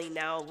family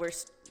now. We're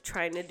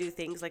trying to do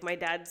things like my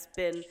dad's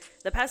been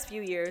the past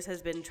few years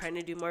has been trying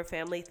to do more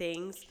family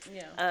things.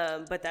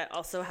 But that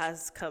also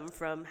has come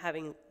from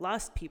having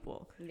lost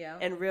people.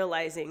 And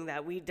realizing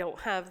that we don't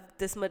have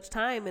this much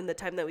time, and the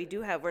time that we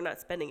do have, we're not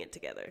spending it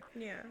together.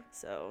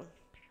 So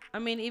I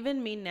mean,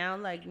 even me now,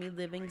 like me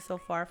living so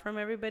far from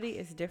everybody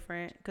is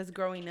different because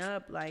growing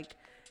up, like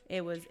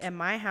it was at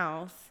my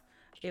house,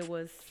 it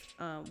was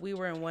we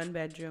were in one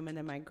bedroom, and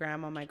then my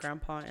grandma, my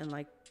grandpa, and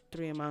like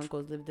 3 of my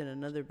uncles lived in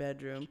another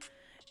bedroom.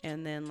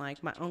 And then,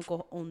 like, my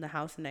uncle owned the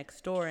house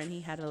next door, and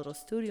he had a little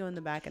studio in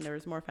the back, and there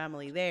was more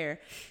family there.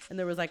 And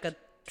there was, like, a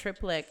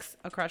triplex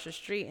across the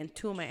street, and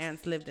 2 of my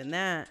aunts lived in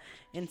that.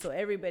 And so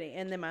everybody,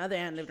 and then my other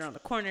aunt lived around the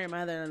corner, and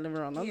my other aunt lived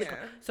around the other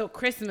corner. So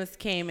Christmas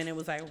came, and it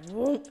was like,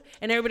 whoop,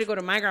 and everybody go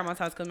to my grandma's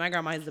house because my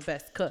grandma is the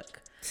best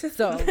cook.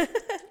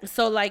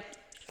 So, like,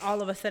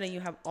 all of a sudden, you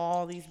have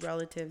all these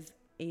relatives,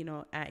 you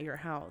know, at your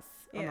house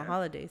on the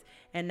holidays.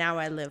 And now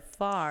I live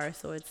far,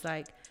 so it's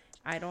like,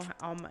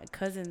 all my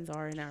cousins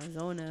are in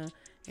Arizona,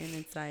 and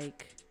it's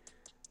like,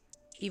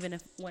 even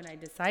if when I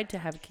decide to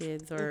have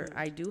kids or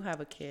I do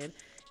have a kid,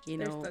 you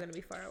know, they're still gonna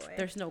be far away.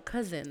 There's no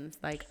cousins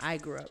like I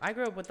grew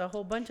up with a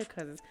whole bunch of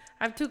cousins.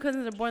 I have 2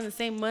 cousins that are born the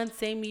same month,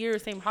 same year,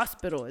 same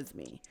hospital as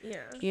me.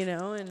 You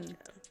know, and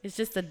it's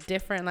just a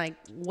different, like,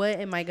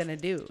 what am I gonna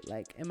do?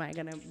 Like, am I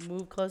gonna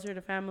move closer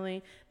to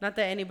family? Not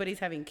that anybody's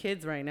having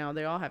kids right now,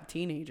 they all have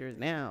teenagers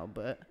now,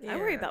 but I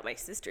worry about my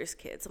sister's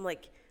kids. I'm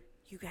like,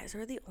 you guys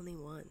are the only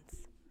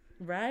ones,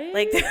 right?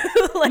 Like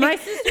my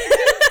sister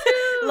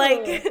too.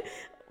 Like,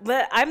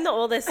 but I'm the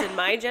oldest in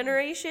my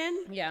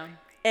generation. Yeah.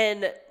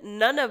 And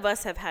none of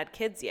us have had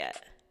kids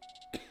yet,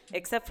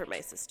 except for my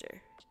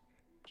sister.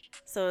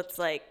 So it's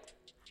like,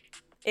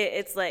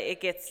 it's like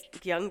it gets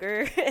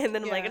younger, and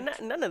then I'm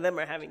like, none of them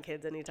are having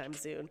kids anytime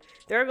soon.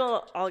 They're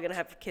all gonna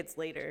have kids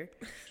later,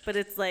 but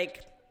it's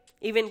like,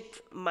 even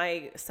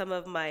some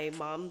of my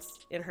mom's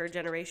in her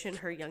generation,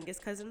 her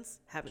youngest cousins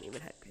haven't even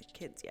had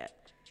kids yet.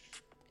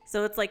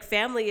 So it's like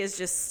family is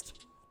just.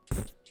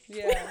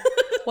 Yeah.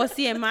 Well,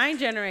 see, in my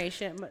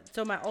generation,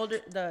 so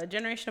the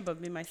generation above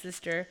me, my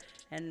sister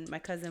and my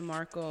cousin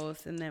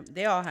Marcos, and them,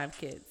 they all have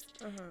kids.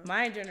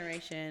 My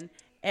generation,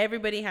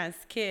 everybody has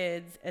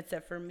kids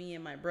except for me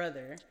and my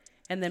brother.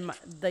 And then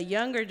the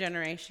younger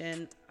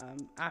generation,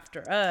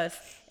 after us,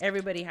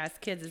 everybody has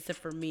kids except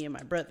for me and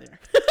my brother.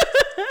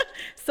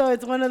 So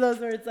it's one of those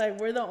where it's like,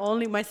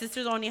 my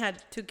sister's only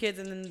had 2 kids,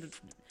 and then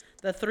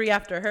the 3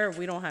 after her,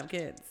 we don't have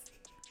kids.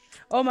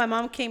 Oh, my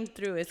mom came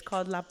through. It's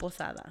called La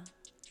Posada.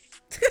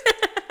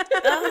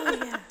 Oh,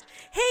 yeah.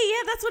 Hey,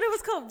 yeah, that's what it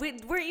was called.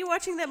 Weren't you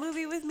watching that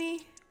movie with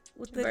me?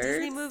 With the birds?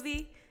 Disney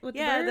movie? With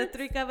yeah, birds? the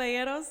Three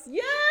Caballeros.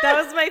 Yeah.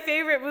 That was my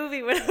favorite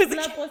movie when I was a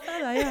La kid.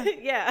 Posada, yeah.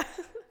 Yeah.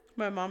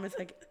 My mom is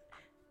like,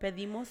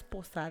 pedimos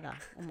posada.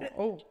 I'm like,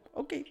 oh,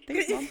 okay.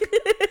 Thanks, Mom.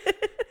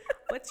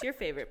 What's your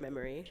favorite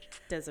memory,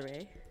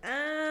 Desiree?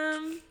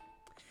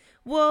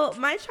 Well,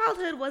 my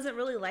childhood wasn't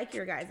really like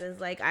your guys's.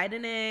 Like,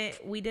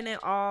 we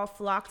didn't all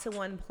flock to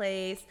one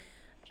place.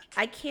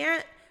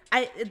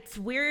 It's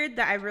weird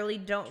that I really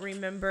don't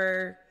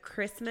remember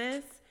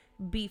Christmas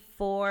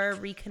before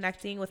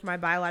reconnecting with my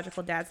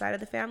biological dad's side of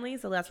the family.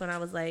 So that's when I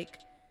was like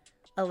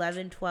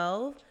 11,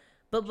 12.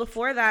 But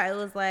before that, it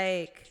was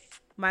like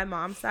my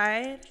mom's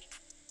side.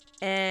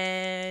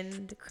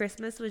 And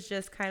Christmas was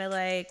just kind of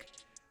like,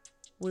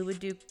 we would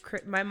do,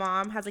 my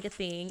mom has like a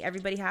thing.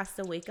 Everybody has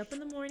to wake up in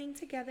the morning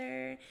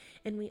together,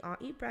 and we all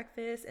eat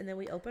breakfast, and then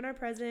we open our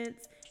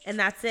presents, and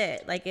that's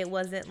it. Like, it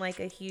wasn't like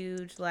a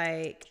huge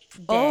like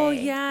day. Oh,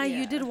 yeah,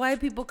 you did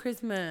white people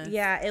Christmas.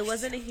 Yeah, it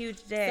wasn't a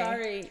huge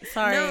day.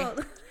 Sorry. No.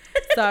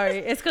 Sorry.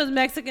 It's because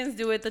Mexicans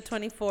do it the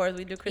 24th.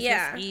 We do Christmas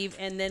Yeah. Eve,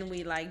 and then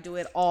we like do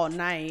it all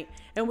night.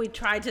 And we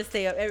try to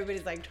stay up.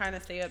 Everybody's like trying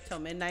to stay up till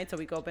midnight so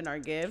we can open our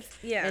gifts.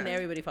 Yeah. And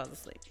everybody falls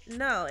asleep.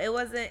 No, it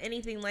wasn't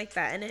anything like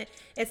that. And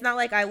it's not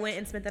like I went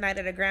and spent the night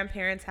at a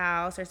grandparent's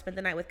house or spent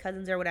the night with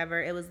cousins or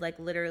whatever. It was like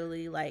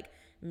literally like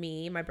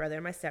me, my brother,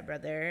 and my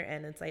stepbrother.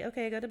 And it's like,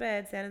 okay, go to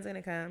bed. Santa's going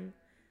to come.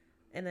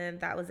 And then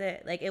that was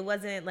it. Like, it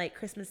wasn't like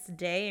Christmas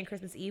Day and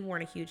Christmas Eve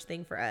weren't a huge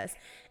thing for us.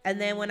 And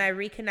then when I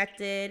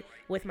reconnected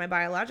with my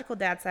biological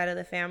dad side of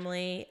the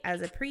family as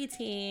a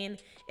preteen,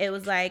 it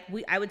was like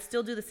I would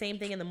still do the same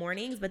thing in the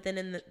mornings, but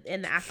then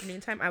in the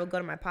afternoon time, I would go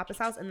to my papa's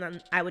house and then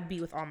I would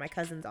be with all my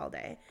cousins all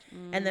day.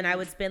 And then I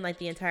would spend like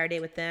the entire day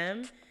with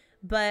them.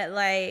 But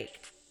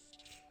like,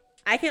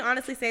 I can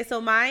honestly say, so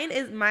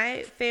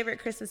my favorite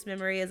Christmas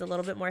memory is a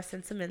little bit more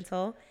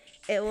sentimental.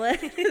 It was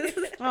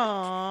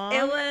Aww.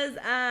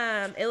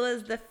 it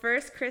was the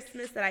first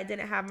Christmas that I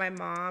didn't have my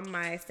mom,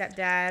 my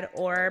stepdad,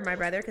 or my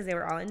brother because they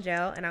were all in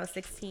jail, and I was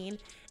 16,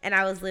 and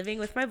I was living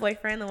with my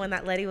boyfriend, the one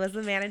that Letty was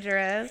the manager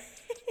of,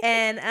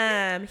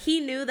 and he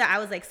knew that I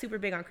was like super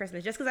big on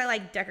Christmas just because I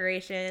like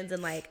decorations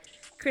and like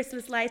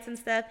Christmas lights and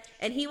stuff.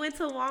 And he went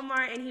to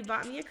Walmart and he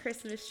bought me a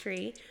Christmas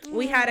tree.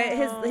 We had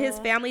his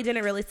family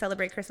didn't really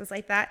celebrate Christmas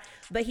like that,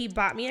 but he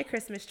bought me a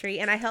Christmas tree,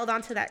 and I held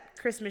on to that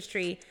Christmas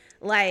tree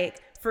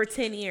like for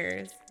 10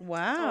 years.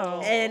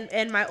 Wow.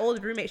 And my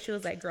old roommate, she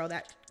was like, girl,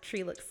 that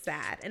tree looks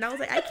sad. And I was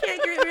like, I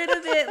can't get rid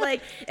of it.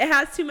 Like, it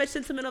has too much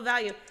sentimental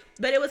value.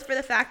 But it was for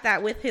the fact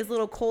that with his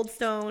little Cold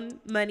Stone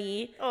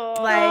money,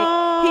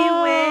 like, he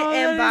went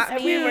and bought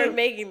me. We weren't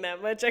making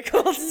that much at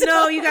Cold Stone.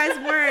 No, you guys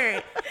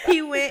weren't.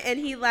 He went and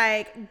he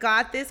like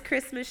got this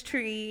Christmas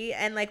tree,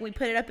 and like we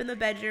put it up in the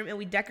bedroom, and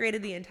we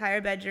decorated the entire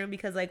bedroom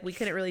because like we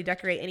couldn't really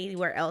decorate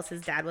anywhere else.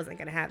 His dad wasn't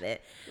gonna have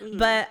it.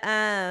 But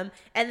and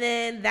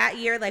then that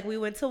year, like, we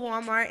went to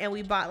Walmart and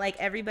we bought like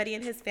everybody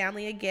in his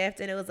family a gift,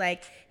 and it was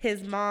like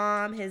his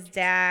mom, his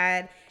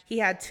dad. He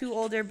had 2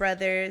 older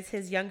brothers,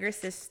 his younger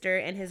sister,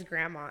 and his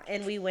grandma.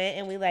 And we went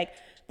and we like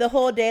the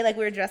whole day, like,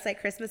 we were dressed like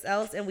Christmas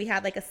elves, and we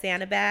had like a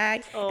Santa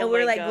bag, and we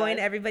were like going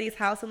to everybody's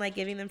house and like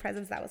giving them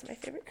presents. That was my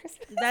favorite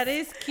Christmas. That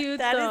is cute.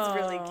 That though. is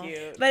really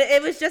cute. But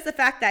it was just the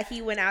fact that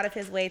he went out of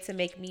his way to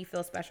make me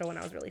feel special when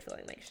I was really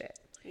feeling like shit.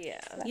 Yeah.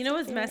 You know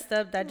what's messed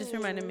up? That just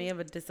reminded me of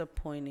a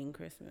disappointing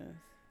Christmas.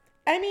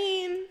 I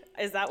mean,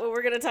 Is that what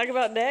we're going to talk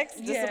about next?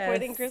 Yes.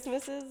 Disappointing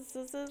Christmases?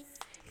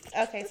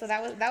 okay, so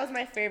that was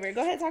my favorite.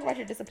 Go ahead and talk about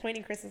your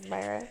disappointing Christmas,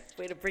 Myra.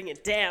 Way to bring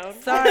it down.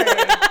 Sorry.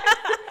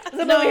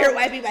 I'm over here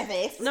wiping my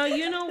face. No,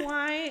 you know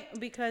why?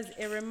 Because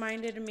it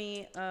reminded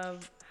me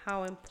of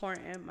how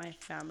important my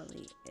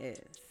family is.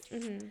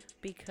 Mm-hmm.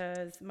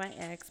 Because my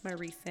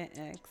recent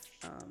ex,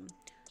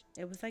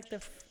 it was like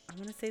I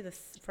want to say the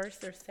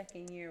first or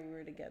second year we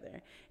were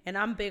together. And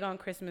I'm big on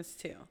Christmas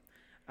too.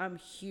 I'm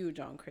huge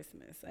on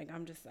Christmas. Like,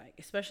 I'm just like,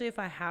 especially if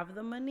I have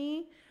the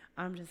money,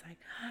 I'm just like,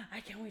 I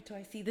can't wait till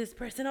I see this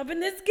person open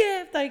this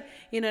gift. Like,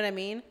 you know what I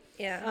mean?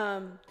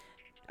 Yeah.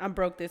 I'm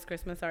broke this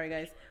Christmas. Sorry,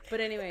 guys. But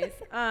anyways,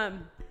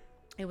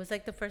 it was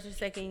like the first or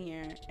second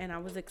year, and I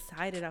was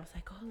excited. I was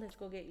like, oh, let's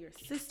go get your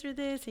sister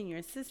this and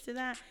your sister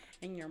that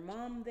and your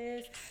mom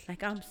this.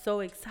 Like, I'm so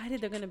excited.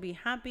 They're going to be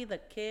happy. The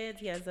kids,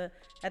 he has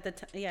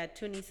he had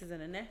 2 nieces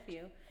and a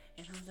nephew.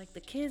 And I was like, the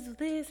kids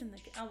this, and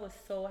I was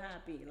so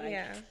happy. Like,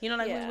 Yeah. you know,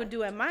 like we would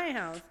do at my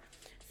house.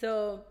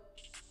 So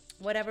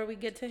whatever, we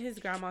get to his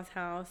grandma's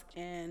house,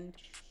 and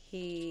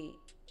the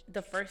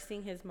first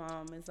thing his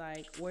mom is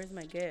like, where's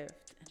my gift?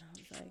 And I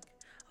was like,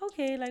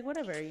 okay, like,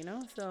 whatever, you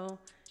know? So,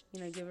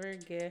 you know, give her a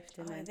gift.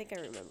 And then, I think I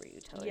remember you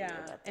telling me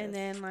about this. and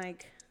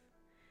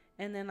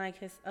then like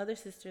his other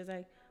sister's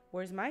like,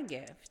 where's my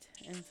gift?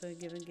 And so he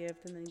give a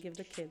gift, and then give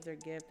the kids their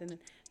gift, and then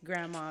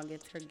grandma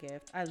gets her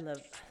gift. I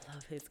love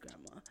his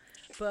grandma.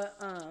 But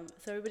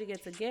so everybody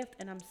gets a gift,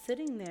 and I'm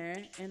sitting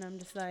there and I'm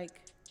just like,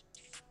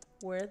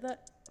 where the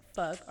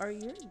fuck are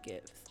your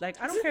gifts? Like,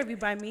 I don't care if you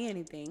buy me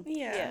anything.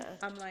 Yeah.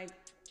 I'm like,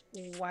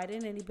 why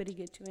didn't anybody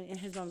get you any? And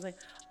his mom's like,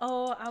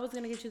 oh, I was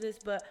gonna get you this,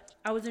 but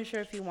I wasn't sure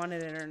if you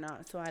wanted it or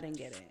not, so I didn't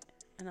get it.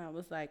 And I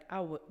was like,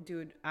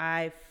 dude,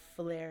 I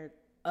flared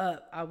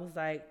up. I was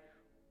like,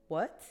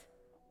 what?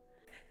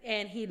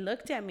 And he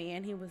looked at me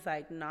and he was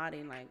like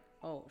nodding, like,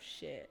 oh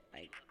shit,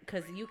 like,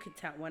 because you could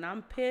tell when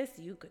I'm pissed,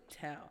 you could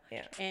tell.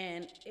 Yeah.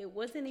 And it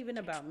wasn't even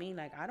about me.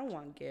 Like, I don't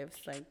want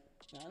gifts, like,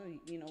 I don't,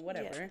 you know,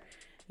 whatever. Yeah.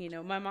 You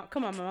know, my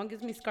mom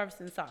gives me scarves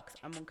and socks,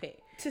 I'm okay.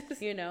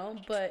 You know,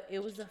 but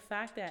it was the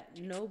fact that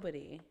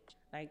nobody,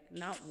 like,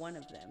 not one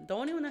of them, the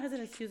only one that has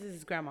an excuse is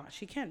his grandma.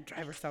 She can't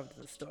drive herself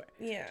to the store.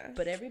 Yeah.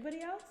 But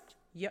everybody else,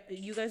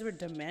 you guys were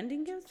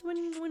demanding gifts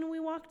when we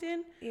walked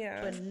in.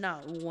 Yeah. But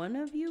not one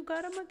of you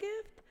got him a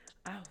gift.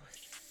 I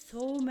was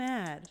so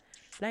mad.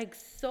 Like,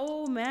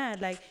 so mad.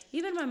 Like,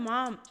 even my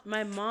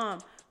mom,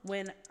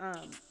 when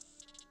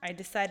I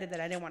decided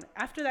that I didn't want it.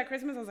 After that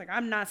Christmas, I was like,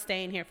 I'm not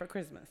staying here for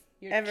Christmas.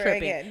 You're Ever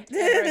tripping. again.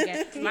 Ever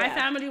again. My Yeah.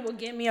 family will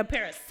get me a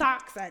pair of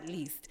socks at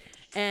least.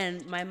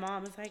 And my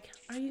mom was like,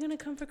 are you going to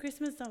come for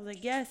Christmas? I was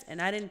like, yes.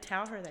 And I didn't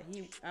tell her that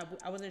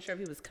I wasn't sure if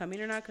he was coming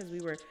or not because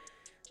we were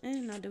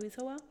not doing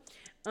so well.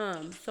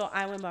 So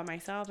I went by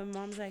myself, and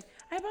Mom's like,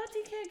 I bought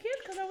TK a gift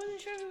because I wasn't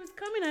sure if he was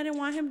coming. I didn't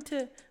want him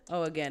to.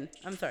 Oh, again,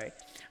 I'm sorry.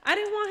 I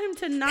didn't want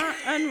him to not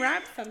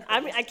unwrap something.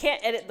 I can't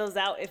edit those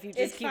out if you just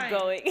It's keep fine.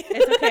 going.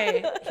 It's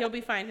okay. He'll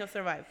be fine. He'll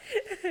survive.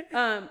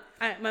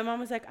 My mom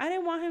was like, I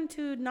didn't want him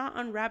to not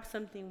unwrap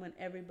something when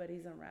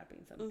everybody's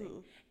unwrapping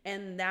something,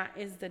 and that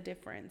is the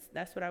difference.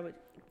 That's what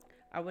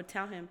I would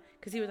tell him,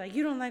 because he was like,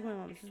 you don't like my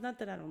mom. It's not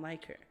that I don't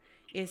like her.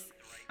 It's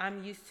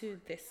I'm used to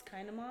this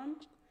kind of mom,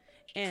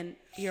 and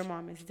your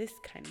mom is this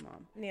kind of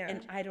mom. Yeah.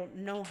 And I don't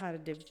know how to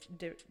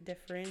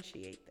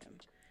differentiate them.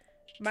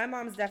 My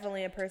mom's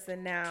definitely a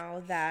person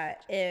now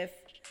that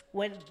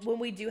when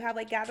we do have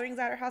like gatherings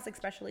at her house,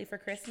 especially for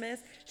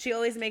Christmas, she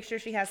always makes sure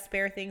she has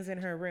spare things in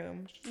her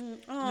room.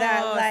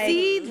 That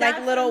like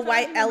that's little what I'm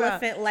white talking about.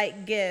 elephant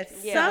like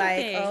gifts. Yeah.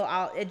 Like,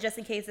 Something. just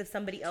in case if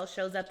somebody else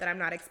shows up that I'm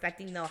not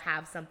expecting, they'll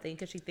have something,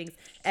 because she thinks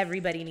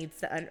everybody needs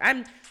to.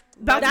 I'm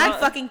about to be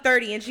fucking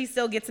 30 and she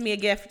still gets me a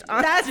gift.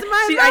 That's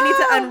my I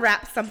need to mom.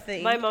 unwrap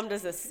something. My mom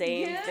does the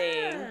same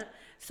thing.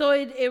 So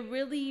it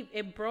really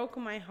broke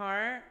my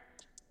heart,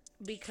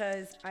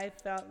 because I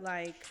felt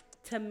like,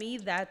 to me,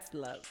 that's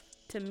love.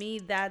 To me,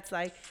 that's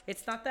like,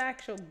 it's not the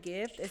actual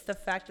gift, it's the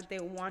fact that they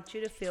want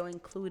you to feel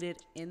included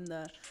in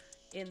the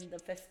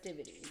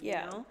festivities,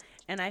 Yeah. you know?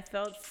 And I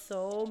felt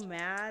so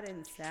mad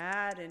and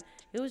sad, and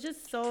it was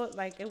just so,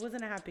 like, it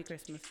wasn't a happy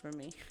Christmas for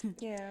me.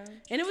 Yeah.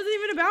 And it wasn't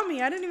even about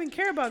me. I didn't even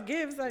care about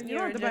gifts. Like, you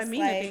don't have to buy me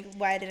anything.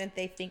 why didn't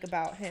they think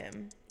about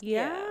him?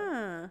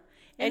 Yeah.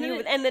 And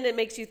then then it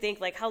makes you think,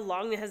 like, how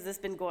long has this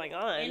been going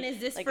on? And is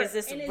this like, for- is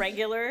this and is-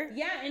 regular?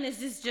 Yeah, and is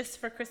this just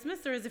for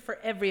Christmas, or is it for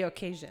every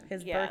occasion?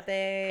 His Yeah.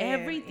 birthday.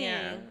 Everything.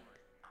 Yeah.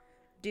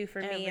 Do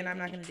for me, and I'm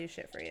not Everything. going to do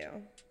shit for you.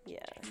 Yeah.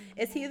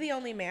 Is he the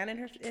only man in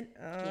her? Yeah,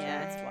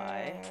 that's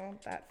why.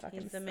 That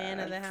fucking He's the man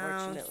of the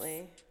house.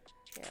 Unfortunately.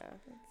 Yeah.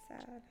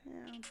 That's sad.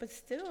 Yeah, but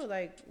still,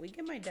 like, we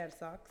get my dad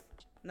socks.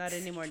 Not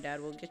anymore, Dad.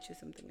 We'll get you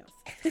something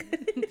else.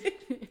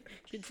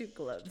 Get you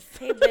gloves.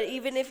 Hey, but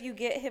even if you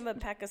get him a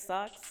pack of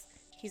socks,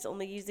 he's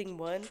only using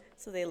one,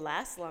 so they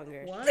last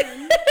longer.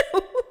 One?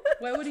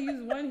 Why would he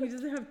use one? He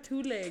doesn't have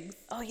 2 legs.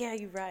 Oh, yeah,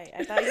 you're right.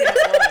 I thought you had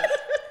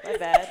one. My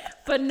bad.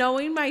 But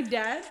knowing my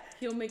dad,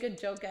 he'll make a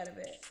joke out of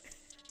it.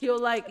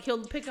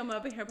 He'll pick them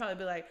up and he'll probably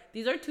be like,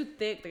 these are too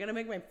thick. They're going to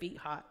make my feet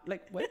hot.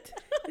 Like, what?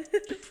 That's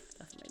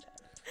my dad.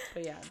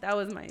 But yeah, that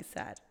was my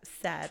sad.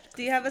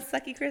 Do you have a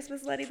sucky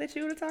Christmas, Letty, that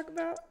you want to talk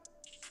about?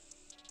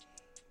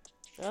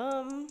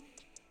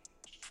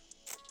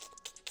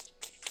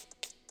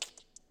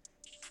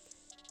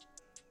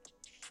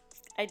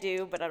 I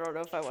do, but I don't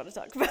know if I want to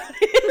talk about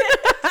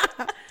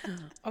it.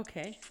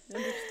 Okay,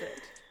 understood.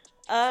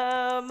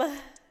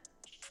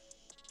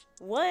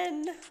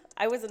 One,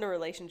 I was in a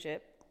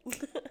relationship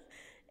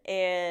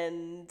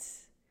and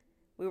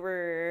we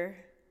were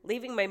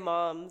leaving my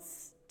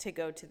mom's to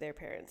go to their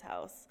parents'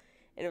 house,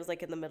 and it was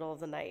like in the middle of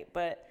the night,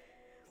 but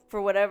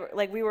for whatever,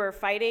 like, we were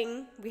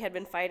fighting, we had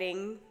been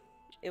fighting,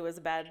 it was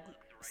a bad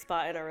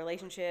spot in our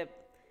relationship,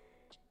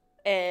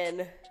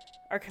 and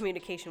our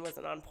communication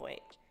wasn't on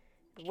point.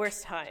 The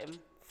worst time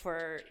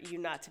for you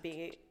not to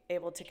be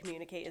able to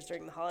communicate is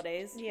during the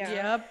holidays. Yeah.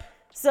 Yep.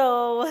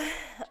 So,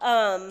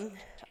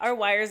 our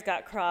wires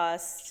got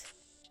crossed,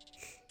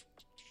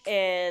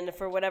 and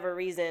for whatever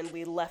reason,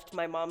 we left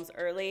my mom's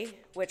early,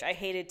 which I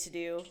hated to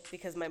do,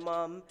 because my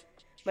mom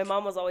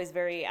was always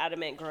very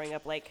adamant growing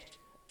up. Like,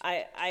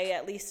 I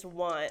at least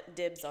want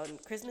dibs on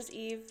Christmas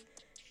Eve.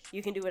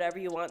 You can do whatever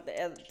you want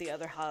the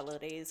other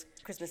holidays.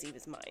 Christmas Eve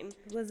is mine.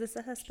 Was this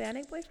a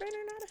Hispanic boyfriend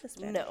or not a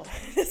Hispanic? No,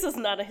 this is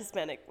not a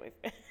Hispanic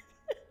boyfriend.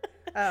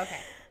 Oh, okay.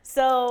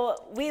 So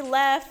we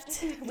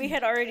left. We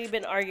had already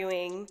been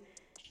arguing,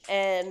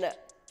 and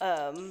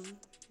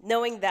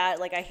knowing that,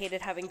 like, I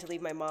hated having to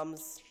leave my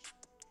mom's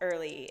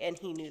early, and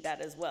he knew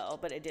that as well,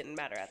 but it didn't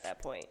matter at that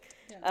point.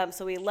 Yeah.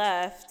 So we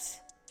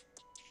left,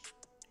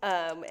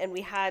 and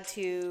we had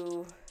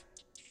to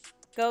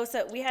go.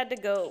 So we had to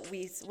go.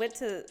 We went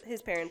to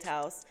his parents'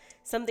 house.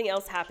 Something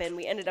else happened.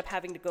 We ended up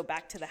having to go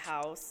back to the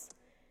house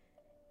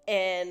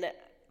and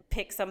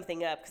pick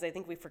something up, because I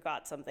think we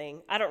forgot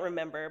something. I don't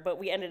remember, but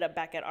we ended up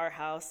back at our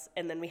house,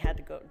 and then we had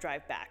to go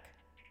drive back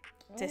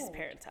to his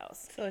parents'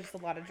 house. So it's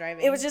just a lot of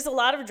driving. It was just a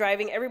lot of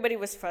driving. Everybody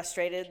was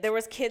frustrated. There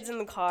was kids in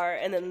the car,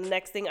 and then the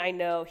next thing I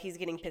know, he's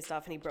getting pissed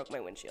off and he broke my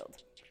windshield.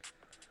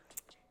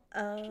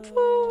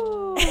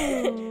 Oh.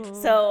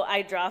 So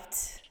I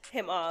dropped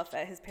him off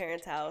at his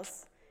parents'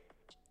 house,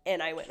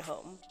 and I went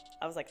home.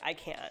 I was like, I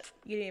can't.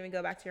 You didn't even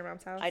go back to your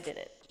mom's house? I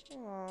didn't.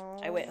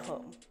 Aww. I went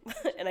home,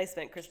 and I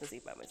spent Christmas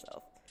Eve by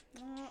myself.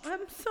 Oh,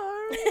 I'm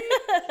sorry.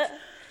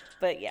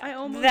 But yeah, I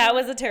almost- that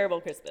was a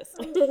terrible Christmas.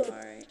 I'm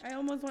sorry. I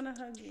almost want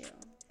to hug you.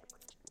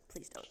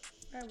 Please don't.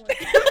 I would.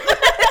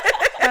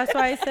 That's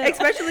why I said.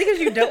 Especially because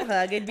you don't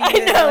hug. It'd be I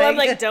know. I'm annoying.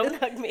 like, don't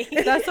hug me.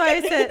 That's why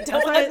I said.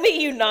 Don't hug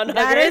me, you non-hugger.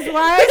 That is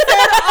why I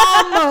said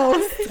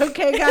almost.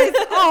 Okay, guys,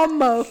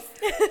 almost.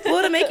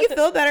 Well, to make you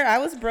feel better, I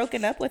was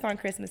broken up with on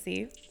Christmas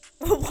Eve.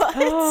 What?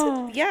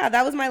 Oh. Yeah,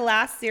 that was my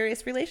last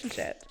serious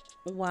relationship.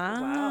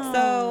 Wow.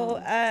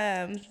 So,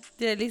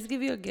 did at least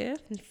give you a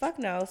gift? fuck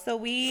no. So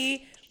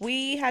we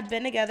had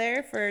been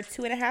together for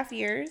 2.5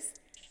 years.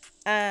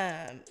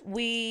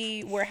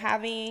 We were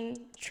having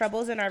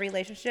troubles in our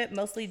relationship,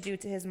 mostly due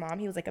to his mom.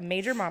 He was like a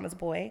major mama's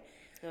boy.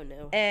 Oh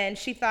no. And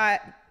she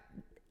thought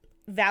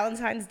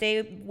Valentine's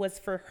Day was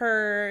for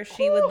her.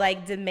 She would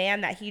like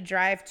demand that he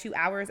drive 2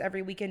 hours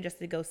every weekend just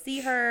to go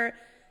see her,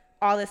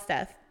 all this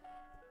stuff.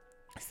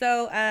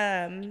 So,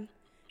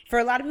 for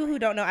a lot of people who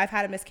don't know, I've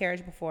had a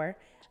miscarriage before.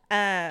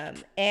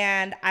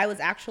 And I was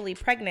actually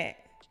pregnant.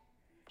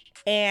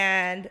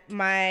 And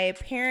my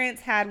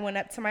parents had went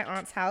up to my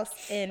aunt's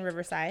house in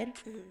Riverside.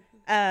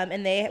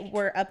 And they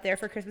were up there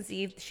for Christmas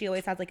Eve. She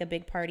always has like a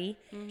big party.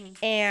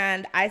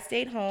 And I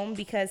stayed home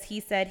because he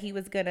said he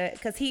was gonna,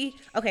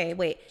 okay,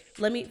 wait,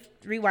 let me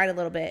rewind a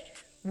little bit.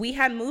 We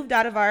had moved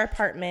out of our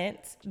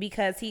apartment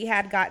because he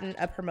had gotten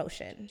a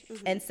promotion.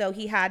 And so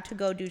he had to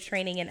go do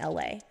training in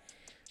LA.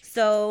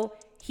 So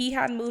he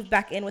had moved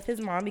back in with his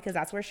mom because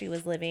that's where she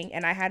was living.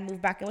 And I had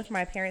moved back in with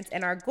my parents.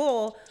 And our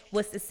goal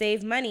was to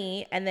save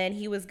money. And then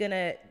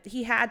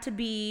he had to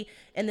be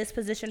in this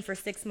position for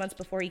 6 months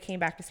before he came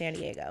back to San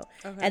Diego.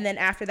 Okay. And then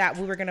after that,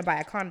 we were going to buy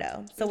a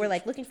condo. So we're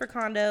like looking for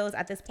condos.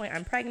 At this point,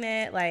 I'm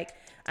pregnant. Like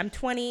I'm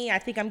 20. I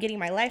think I'm getting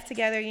my life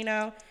together, you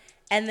know?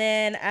 And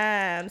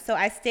then, so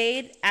I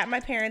stayed at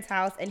my parents'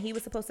 house and he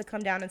was supposed to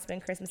come down and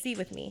spend Christmas Eve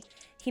with me.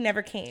 He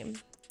never came.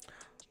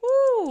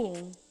 Ooh.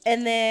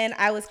 And then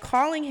I was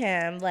calling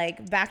him, I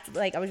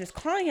was just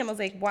calling him. I was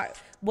like,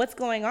 what's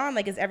going on?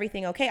 Like, is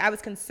everything okay? I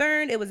was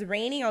concerned. It was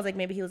raining. I was like,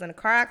 maybe he was in a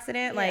car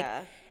accident.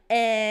 Yeah.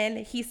 And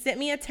he sent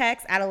me a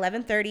text at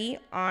 11:30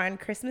 on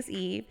Christmas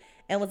Eve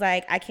and was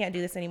like, I can't do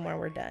this anymore.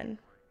 We're done.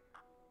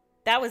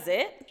 That was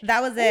it?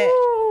 That was it.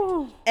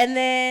 Ooh. And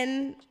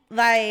then,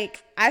 I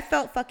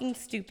felt fucking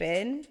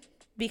stupid.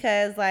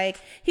 Because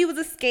he was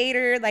a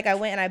skater. I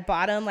went and I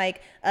bought him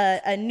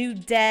a new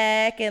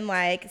deck and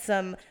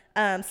some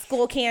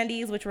skull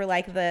candies, which were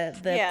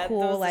the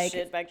cool the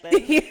shit back then.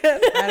 Yeah.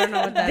 I don't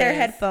know what that They're is.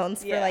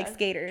 headphones for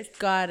skaters.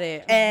 Got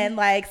it. And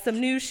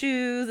some new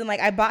shoes and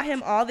I bought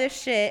him all this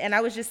shit and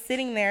I was just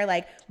sitting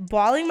there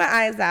bawling my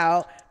eyes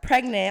out,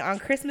 pregnant on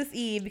Christmas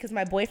Eve because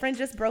my boyfriend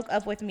just broke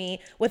up with me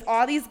with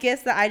all these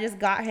gifts that I just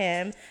got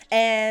him.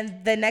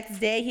 And the next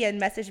day he had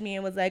messaged me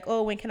and was like,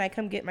 oh, when can I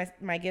come get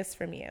my gifts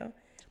from you?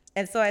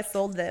 And so I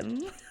sold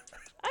them.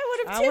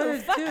 I would have too.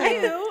 Fuck you.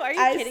 Are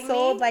you kidding me? I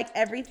sold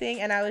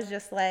everything and I was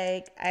just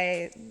that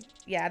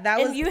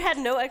was. And you had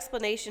no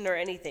explanation or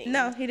anything.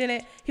 No, he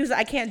didn't. He was like,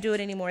 I can't do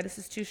it anymore. This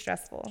is too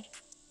stressful.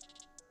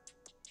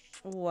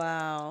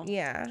 Wow.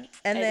 Yeah.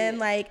 And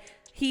then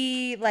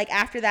he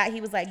after that he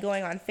was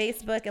going on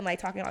Facebook and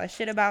talking all this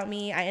shit about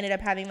me. I ended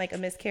up having a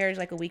miscarriage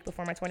a week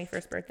before my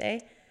 21st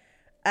birthday.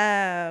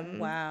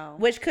 Wow.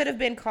 Which could have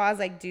been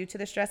caused due to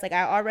the stress. I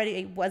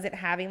already wasn't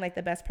having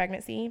the best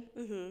pregnancy.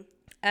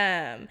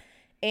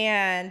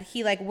 And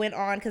he went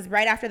on because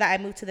right after that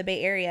I moved to the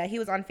Bay Area. He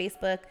was on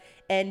Facebook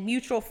and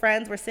mutual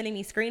friends were sending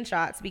me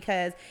screenshots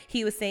because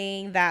he was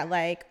saying that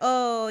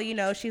oh, you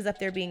know, she's up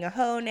there being a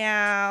hoe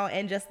now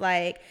and just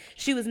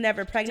she was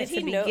never pregnant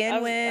to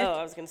begin with. Oh,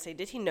 I was gonna say,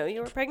 did he know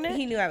you were pregnant?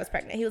 He knew I was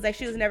pregnant. He was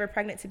she was never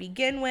pregnant to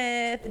begin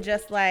with.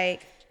 Just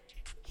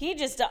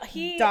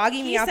he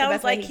dogging me out the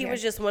best way he he can.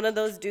 was just one of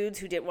those dudes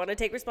who didn't want to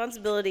take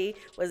responsibility,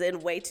 was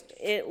in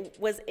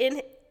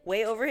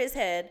way over his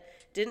head,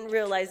 didn't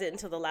realize it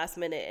until the last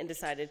minute and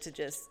decided to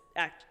just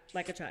act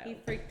like a child. He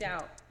freaked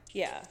out.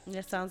 Yeah.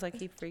 It sounds like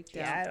he freaked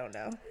out. Yeah, I don't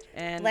know.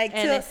 And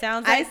it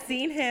sounds I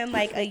seen him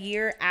a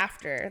year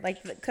after,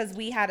 because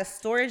we had a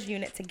storage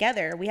unit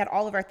together. We had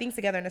all of our things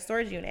together in a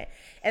storage unit.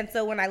 And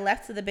so when I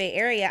left to the Bay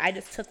Area, I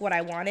just took what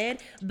I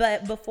wanted.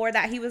 But before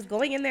that, he was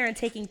going in there and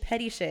taking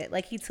petty shit.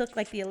 He took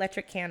the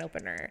electric can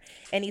opener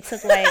and he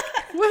took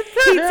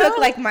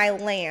took my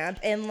lamp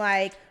and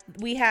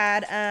we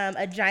had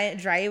a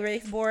giant dry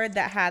erase board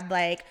that had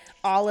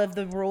all of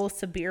the rules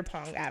to beer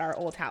pong at our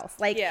old house.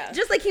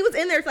 Just he was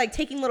in there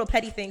taking little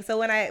petty things. So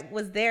when I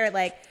was there,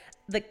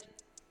 the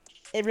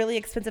really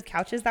expensive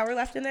couches that were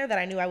left in there that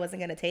I knew I wasn't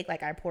going to take,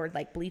 I poured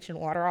bleach and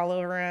water all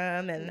over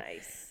them. And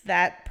nice.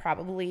 That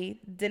probably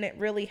didn't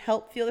really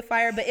help fuel the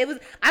fire. But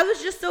I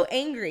was just so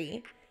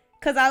angry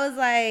because I was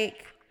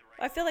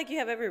I feel like you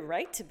have every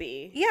right to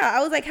be. Yeah, I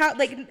was how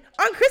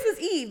on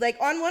Christmas Eve,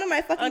 on one of my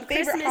fucking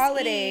favorite Christmas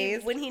holidays,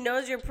 Eve, when he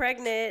knows you're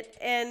pregnant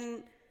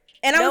and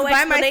I was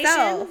by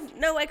myself.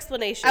 No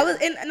explanation. I was,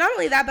 and not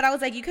only that, but I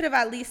was you could have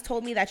at least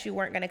told me that you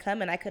weren't going to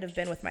come, and I could have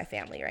been with my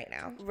family right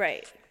now.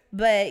 Right.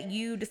 But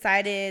you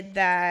decided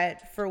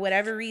that for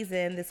whatever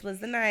reason, this was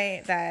the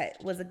night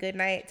that was a good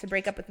night to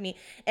break up with me,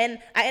 and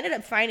I ended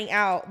up finding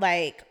out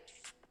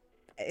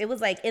it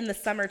was in the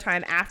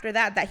summertime after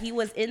that he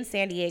was in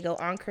San Diego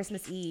on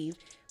Christmas Eve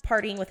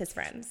partying with his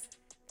friends.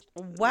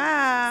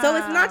 Wow. So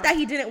it's not that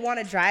he didn't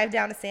want to drive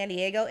down to San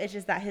Diego. It's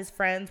just that his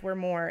friends were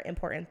more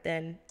important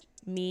than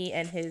me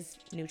and his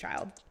new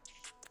child.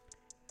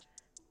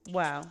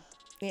 Wow.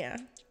 Yeah.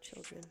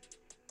 Children.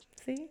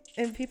 See?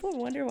 And people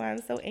wonder why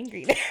I'm so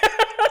angry now.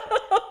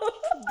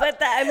 But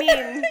that, I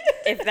mean,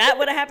 if that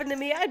would have happened to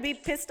me, I'd be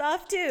pissed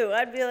off too.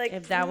 I'd be like,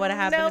 If that would have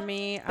happened nope. to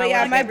me, But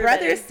yeah, my everybody.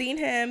 brother's seen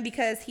him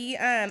because he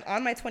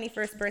on my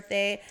 21st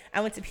birthday,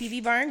 I went to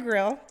PB Bar and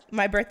Grill.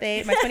 My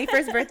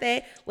 21st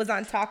birthday was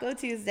on Taco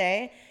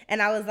Tuesday,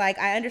 and I was like,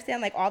 I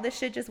understand like all this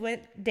shit just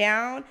went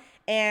down.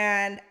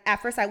 And at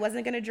first I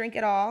wasn't going to drink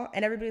at all.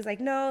 And everybody was like,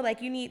 no,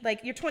 like you need,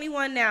 like you're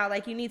 21 now.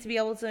 Like you need to be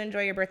able to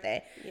enjoy your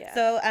birthday. Yeah.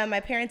 So my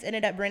parents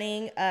ended up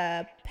renting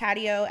a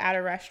patio at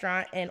a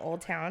restaurant in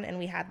Old Town. And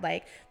we had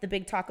like the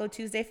big Taco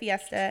Tuesday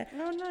fiesta.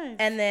 Oh, nice.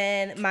 And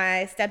then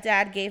my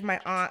stepdad gave my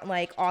aunt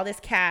like all this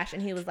cash.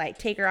 And he was like,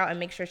 take her out and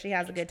make sure she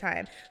has a good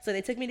time. So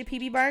they took me to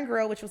PB Bar and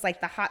Grill, which was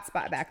like the hot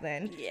spot back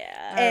then.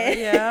 Yeah. And,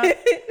 yeah.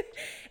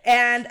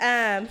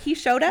 and he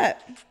showed up.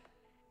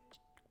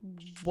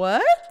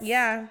 What?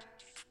 Yeah.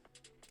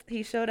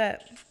 He showed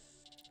up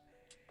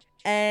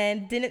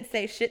and didn't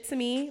say shit to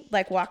me,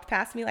 like walked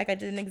past me like I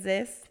didn't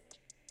exist.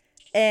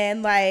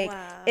 And like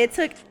Wow. it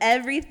took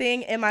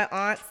everything in my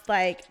aunt's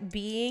like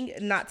being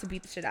not to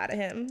beat the shit out of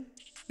him.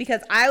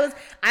 Because I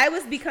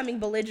was becoming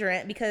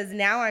belligerent because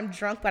now I'm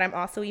drunk but I'm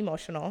also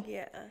emotional.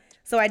 Yeah.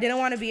 So I didn't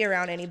want to be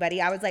around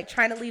anybody. I was like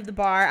trying to leave the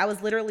bar. I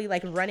was literally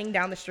like running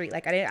down the street.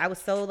 Like I was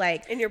so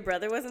like, And your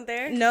brother wasn't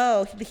there?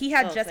 no, he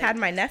had Oh, just thank had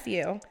my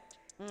nephew.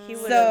 He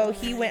So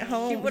he went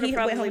home. He would have went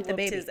probably home with the whooped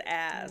baby. his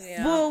ass.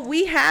 Yeah. Well,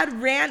 we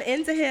had ran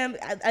into him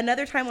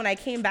another time when I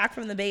came back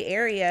from the Bay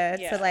Area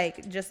Yeah. to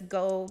like just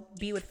go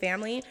be with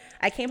family.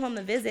 I came home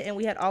to visit and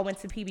we had all went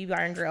to PB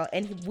Bar and Grill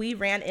and we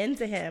ran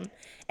into him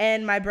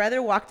and my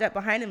brother walked up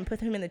behind him and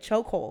put him in the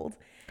chokehold.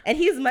 And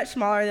he's much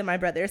smaller than my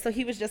brother, so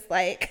he was just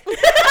like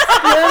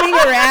swimming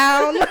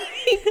around.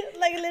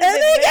 Like a little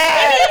bit.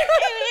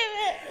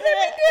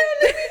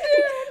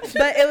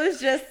 But it was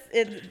just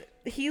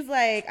he's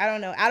like, I don't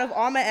know, out of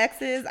all my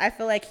exes, I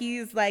feel like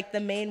he's like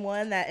the main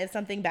one that if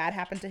something bad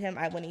happened to him,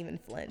 I wouldn't even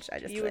flinch. I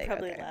just You be would like,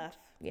 probably okay. laugh.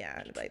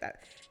 Yeah, I'd be like that.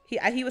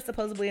 He was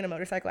supposedly in a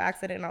motorcycle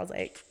accident, and I was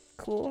like,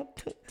 cool.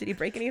 Did he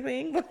break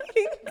anything?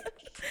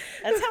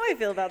 That's how I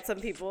feel about some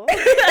people.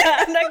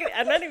 I'm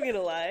not even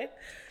gonna lie.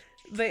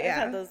 But I've yeah,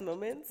 had those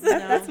moments.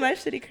 that's my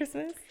shitty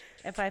Christmas.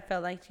 If I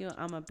felt like you,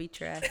 I'm going to beat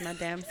your ass my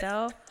damn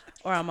self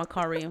or I'm going to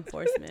call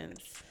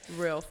reinforcements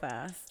real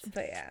fast.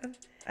 But yeah,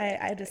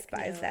 I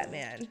despise that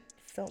man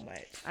so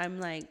much. I'm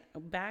like,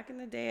 back in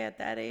the day at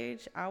that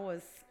age, I'll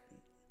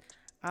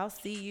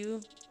see you.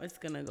 It's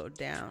going to go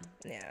down.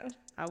 Yeah.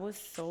 I was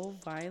so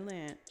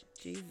violent.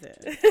 Jesus.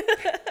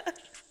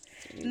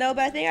 No,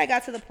 but I think I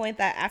got to the point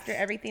that after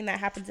everything that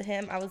happened to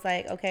him, I was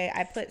like, okay,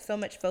 I put so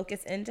much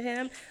focus into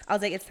him. I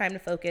was like, it's time to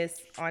focus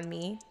on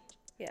me.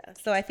 Yeah.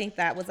 So I think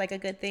that was like a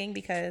good thing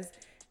because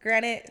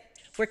granted,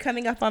 we're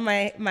coming up on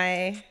my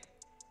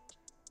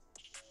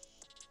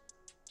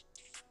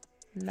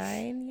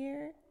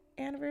 9-year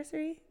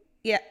anniversary.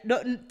 Yeah,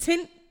 no,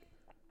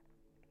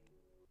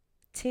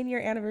 10-year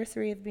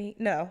anniversary of being,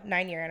 no,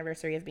 9-year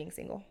anniversary of being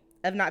single,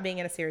 of not being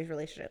in a serious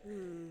relationship.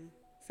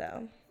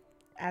 So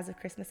as of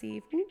Christmas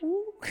Eve, woo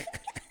woo.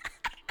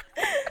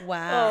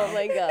 Wow. Oh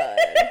my god.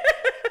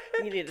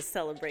 You need to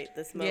celebrate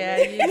this moment. Yeah,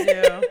 you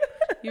do.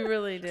 You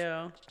really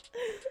do.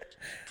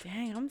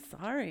 Dang, I'm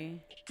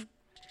sorry.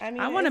 I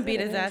mean, I it want to is beat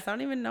what his it is. ass. I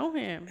don't even know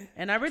him.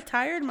 And I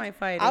retired my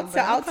fighting. I'll but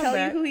tell come you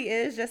back. who he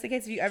is just in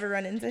case you ever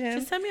run into him.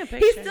 Just send me a He's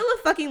picture. still a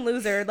fucking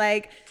loser.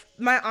 Like,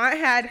 my aunt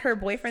had her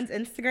boyfriend's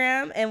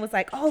Instagram and was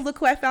like, oh, look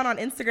who I found on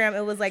Instagram.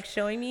 It was like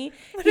showing me.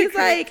 He's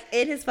like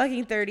in his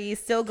fucking 30s,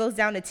 still goes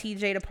down to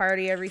TJ to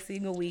party every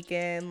single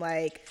weekend.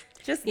 Like,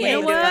 just You You know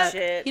ain't lame doing as what? fuck.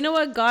 shit. You know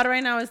what? God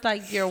right now is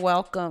like, you're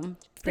welcome.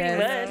 Pretty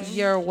Des. much.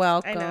 You're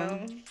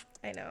welcome.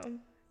 I know.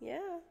 Yeah.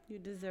 You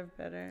deserve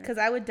better. Because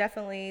I would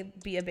definitely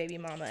be a baby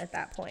mama at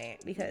that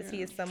point because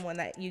he is someone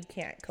that you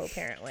can't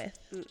co-parent with.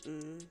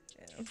 Mm-mm.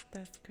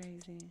 That's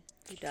crazy.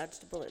 You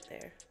dodged a bullet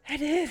there. I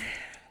did.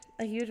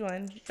 A huge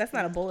one. That's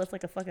not a bullet. It's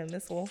like a fucking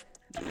missile.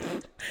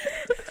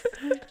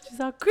 She's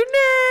all,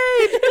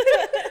 grenade!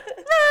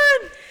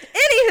 Run!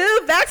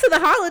 Anywho, back to the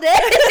holiday.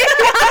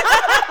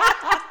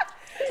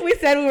 We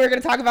said we were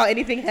going to talk about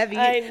anything heavy.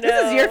 I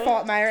This is your know.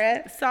 fault,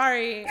 Myra.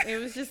 Sorry. It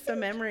was just a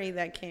memory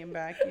that came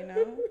back, you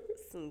know?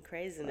 Some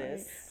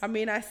craziness. I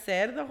mean, I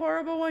said the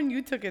horrible one.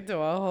 You took it to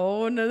a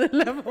whole nother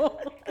level.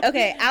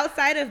 Okay,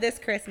 outside of this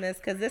Christmas,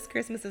 because this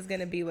Christmas is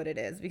going to be what it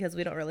is because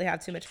we don't really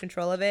have too much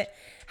control of it.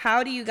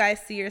 How do you guys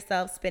see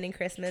yourself spending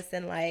Christmas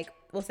in, like,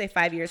 we'll say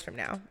 5 years from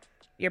now?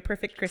 Your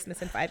perfect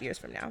Christmas in 5 years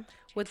from now.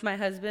 With my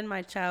husband,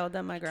 my child,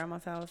 at my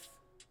grandma's house.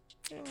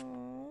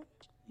 Aww.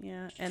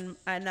 Yeah, and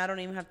I don't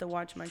even have to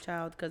watch my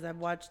child because I've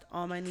watched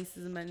all my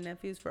nieces and my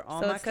nephews for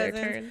all So my it's their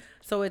cousins. turn.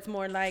 So it's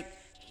more like,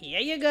 here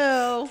you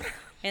go.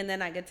 And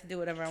then I get to do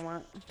whatever I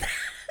want.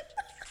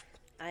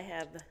 I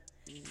have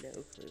no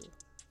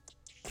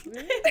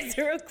clue.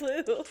 Zero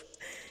clue.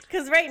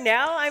 Because right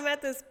now I'm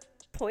at this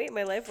point in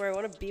my life where I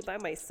want to be by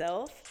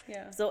myself.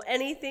 Yeah. So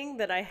anything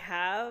that I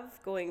have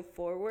going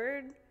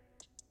forward,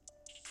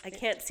 I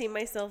can't see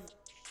myself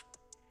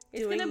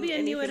It's doing going to be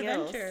a new anything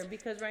adventure else.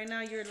 because right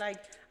now you're like,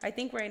 I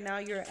think right now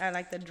you're at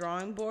like the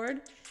drawing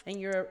board and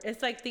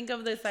it's like, think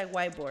of this like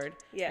whiteboard.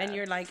 Yeah. And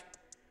you're like,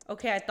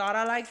 okay, I thought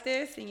I liked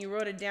this, and you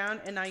wrote it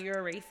down, and now you're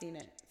erasing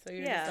it. So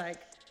you're just like,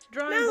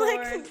 drawing now, board.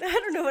 like, I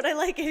don't know what I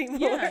like anymore.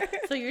 Yeah.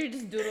 So you're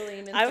just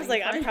doodling. I was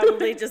like, I'm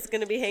probably just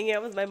going to be hanging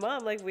out with my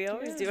mom like we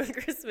always do on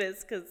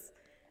Christmas, because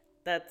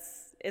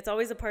it's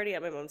always a party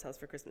at my mom's house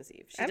for Christmas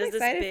Eve. I'm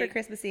excited for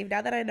Christmas Eve.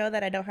 Now that I know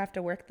that I don't have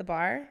to work the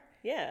bar,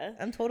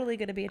 I'm totally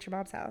going to be at your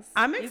mom's house.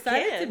 I'm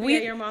excited to be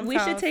at your mom's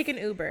house. We should take an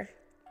Uber.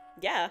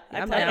 Yeah,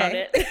 I plan on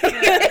it.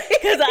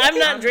 Because I'm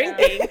not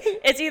drinking.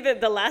 It's either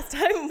the last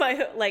time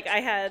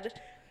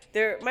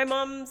my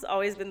mom's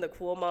always been the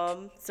cool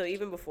mom. So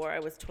even before I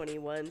was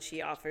 21,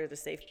 she offered a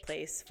safe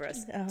place for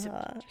us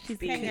to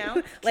be hang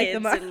out like the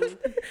mom, and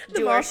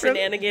do our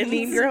shenanigans.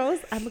 Mean Girls.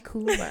 I'm a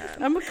cool mom.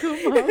 I'm a cool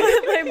mom.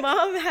 My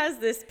mom has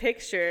this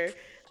picture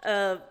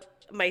of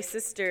my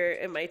sister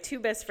and my two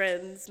best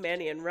friends,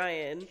 Manny and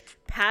Ryan,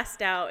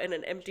 passed out in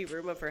an empty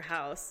room of her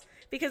house.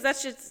 Because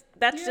that's just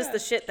the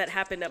shit that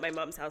happened at my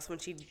mom's house when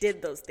she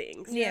did those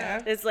things.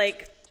 Yeah. It's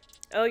like,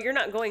 oh, you're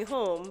not going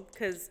home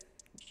because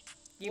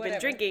you've been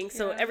drinking.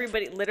 So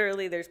everybody,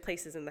 literally, there's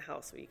places in the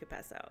house where you could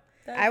pass out.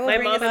 I will my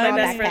bring mom a and small my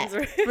best backpack.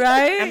 friends were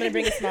Right? I'm going to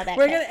bring a small backpack.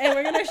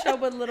 We're gonna show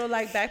up with little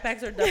like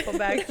backpacks or duffel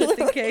bags just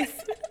in case.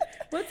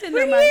 What's in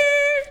there?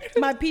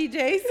 My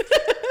PJs.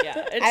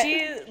 Yeah.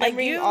 And I'm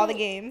bringing all the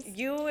games.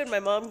 You and my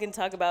mom can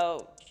talk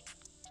about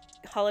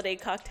holiday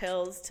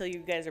cocktails till you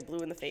guys are blue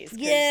in the face.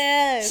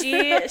 Yes.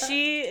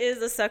 She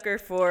is a sucker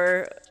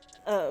for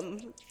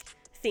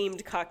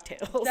themed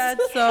cocktails.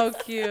 That's so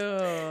cute.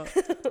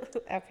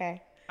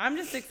 Okay. I'm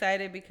just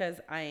excited because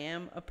I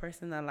am a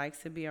person that likes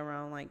to be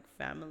around like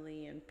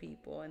family and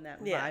people and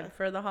that vibe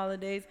for the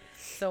holidays.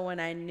 So when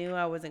I knew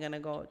I wasn't going to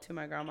go to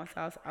my grandma's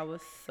house, I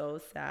was so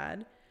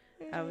sad.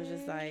 I was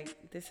just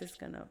like, this is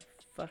going to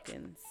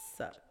fucking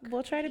suck.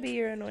 We'll try to be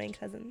your annoying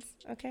cousins,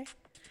 okay?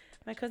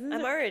 My cousins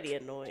I'm already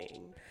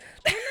annoying.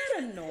 I'm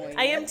not annoying.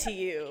 I am to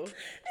you.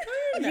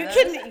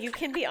 You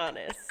can be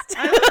honest.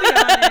 I'm gonna be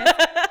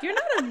honest. You're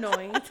not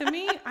annoying to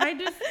me. I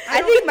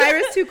think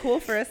Myra's too cool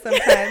for us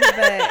sometimes,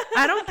 but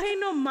I don't pay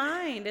no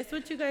mind. That's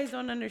what you guys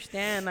don't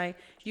understand. Like,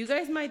 you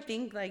guys might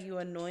think like you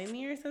annoy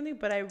me or something,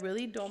 but I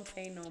really don't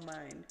pay no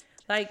mind.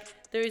 Like,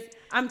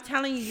 I'm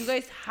telling you, you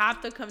guys have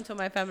to come to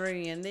my family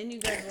reunion, then you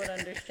guys would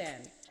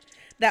understand.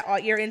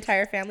 That your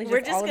entire family, we're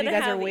just all of you gonna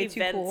guys have are way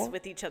too events cool.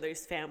 with each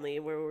other's family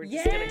where we're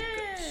just gonna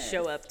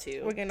show up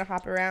to. We're gonna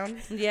hop around.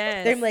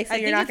 Yes. They're like, so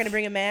you're not gonna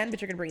bring a man,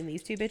 but you're gonna bring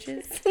these two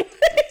bitches.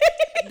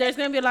 There's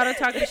gonna be a lot of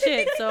talking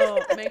shit, so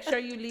make sure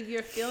you leave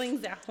your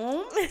feelings at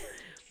home.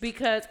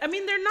 Because, I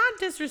mean, they're not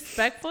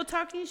disrespectful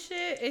talking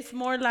shit. It's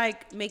more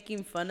like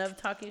making fun of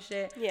talking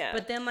shit. Yeah.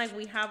 But then, like,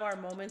 we have our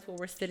moments where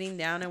we're sitting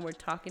down and we're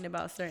talking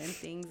about certain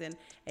things.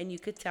 And you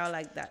could tell,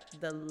 like, that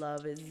the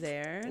love is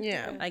there.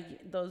 Yeah.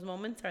 Like, those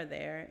moments are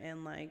there.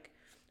 And, like,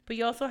 but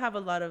you also have a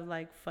lot of,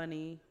 like,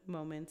 funny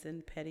moments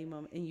and petty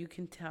moments. And you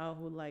can tell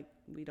who, like,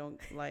 we don't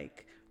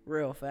like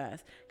real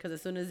fast. Because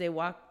as soon as they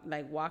walk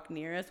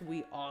near us,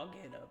 we all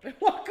get up and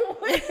walk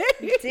away.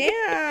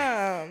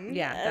 Damn.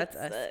 Yeah, that's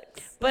us.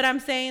 But I'm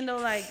saying though,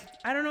 like,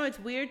 I don't know, it's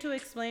weird to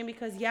explain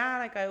because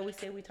like I always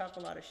say, we talk a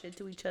lot of shit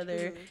to each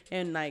other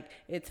and like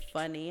it's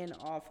funny and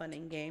all fun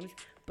and games.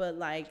 But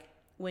like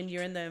when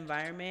you're in the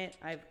environment,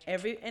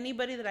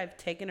 anybody that I've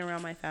taken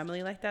around my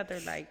family like that, they're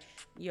like,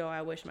 yo,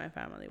 I wish my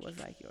family was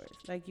like yours.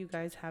 Like you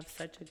guys have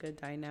such a good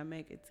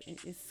dynamic.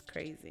 It's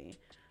crazy.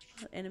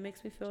 And it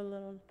makes me feel a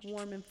little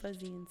warm and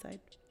fuzzy inside.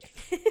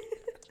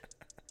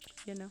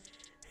 You know?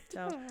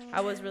 So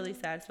I was really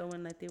sad. So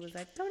when Letty was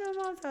like, come to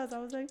mom's house, I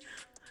was like,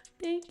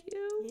 thank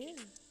you. Yeah.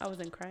 I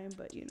wasn't crying,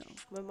 but you know.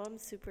 My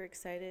mom's super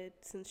excited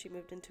since she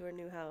moved into her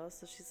new house.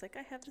 So she's like,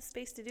 I have the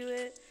space to do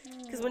it.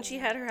 Because when she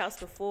had her house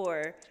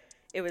before,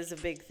 it was a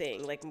big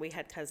thing. Like we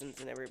had cousins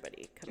and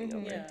everybody coming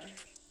over.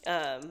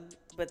 Yeah.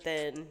 But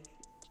then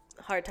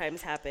hard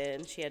times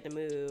happened. She had to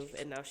move.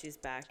 And now she's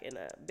back in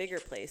a bigger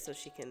place so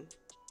she can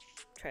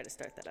try to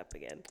start that up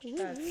again.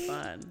 That's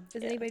fun.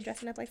 Is anybody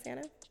dressing up like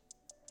Santa?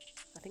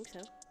 I think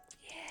so.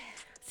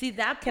 See,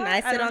 that Can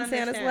part, I sit don't on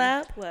Santa's understand.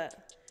 lap? What?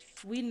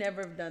 We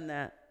never have done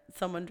that.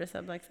 Someone dress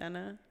up like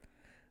Santa.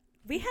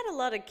 We had a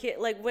lot of kids.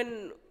 Like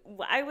when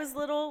I was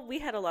little, we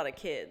had a lot of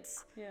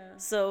kids. Yeah.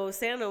 So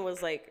Santa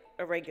was like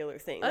a regular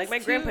thing. Us Like my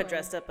grandpa too.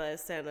 dressed up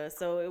as Santa.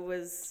 So it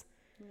was.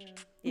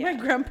 Yeah. My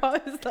grandpa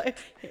is like,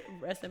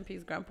 rest in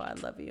peace, Grandpa. I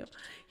love you.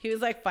 He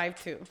was like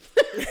 5'2".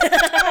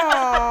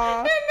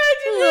 Aww.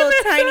 Little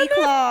tiny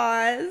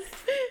claws.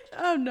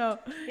 Oh no.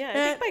 Yeah, I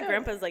think my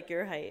grandpa's like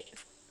your height.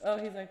 Oh,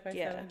 he's like 5'7".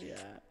 Yeah. Yeah.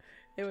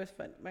 It was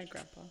fun. My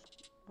grandpa.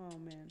 Oh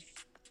man,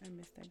 I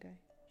miss that guy.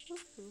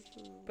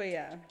 But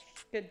yeah,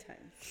 good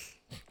times.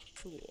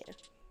 Yeah.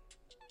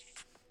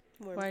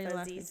 More Why are you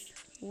fuzzies.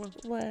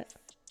 What?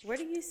 Where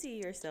do you see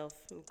yourself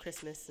in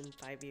Christmas in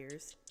 5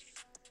 years?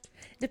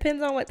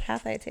 Depends on what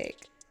path I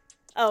take.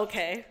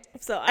 Okay,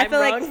 so I'm feel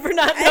like- wrong for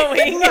not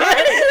knowing. Sorry.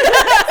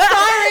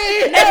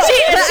 And she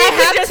I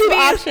could have just two be-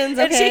 options,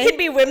 And she okay? can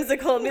be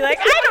whimsical and be like,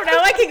 I don't know,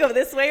 I can go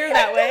this way or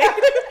that way.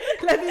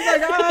 Letty's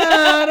like,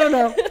 I don't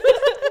know.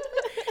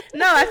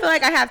 No, I feel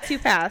like I have two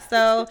paths.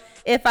 So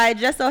if I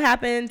just so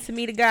happen to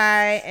meet a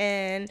guy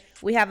and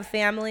we have a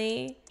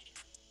family,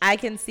 I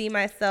can see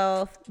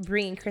myself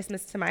bringing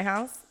Christmas to my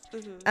house.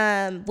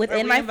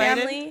 Within my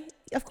family,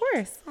 of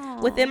course.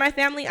 Aww. Within my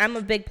family, I'm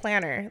a big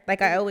planner.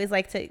 Like I always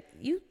like to.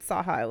 You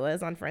saw how I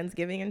was on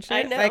Friendsgiving and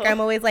shit. I know. Like I'm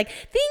always like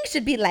things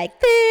should be like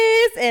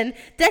this and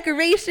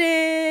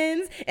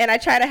decorations, and I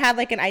try to have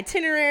like an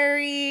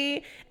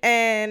itinerary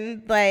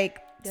and like.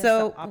 That's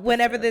so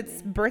whenever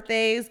it's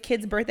birthdays,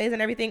 kids' birthdays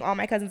and everything, all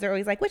my cousins are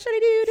always like, what should I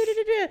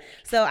do?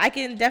 So I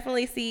can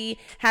definitely see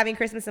having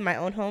Christmas in my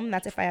own home.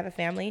 That's if I have a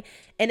family.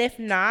 And if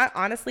not,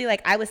 honestly,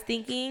 like I was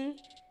thinking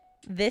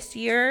this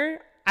year,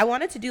 I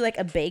wanted to do like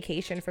a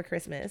vacation for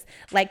Christmas,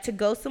 like to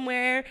go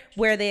somewhere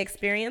where they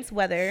experience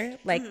weather,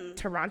 like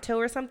Toronto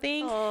or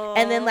something. Aww.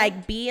 And then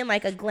like be in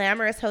like a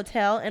glamorous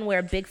hotel and wear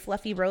a big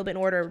fluffy robe and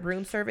order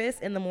room service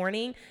in the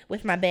morning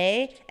with my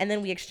bae. And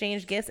then we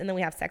exchange gifts and then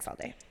we have sex all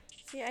day.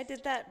 See, I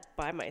did that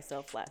by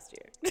myself last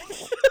year.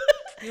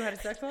 You had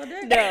sex all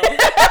day? No.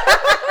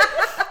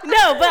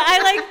 No, but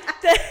I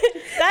like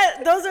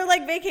that. Those are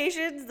like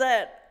vacations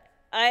that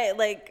I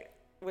like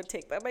would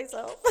take by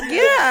myself.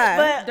 Yeah.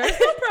 But there's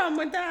no problem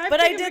with that. But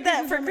I did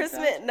that for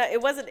Christmas. No,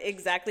 it wasn't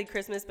exactly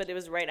Christmas, but it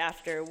was right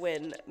after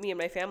when me and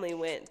my family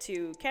went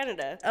to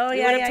Canada. We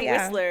went up to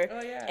Whistler.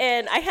 Oh, yeah.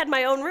 And I had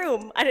my own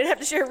room. I didn't have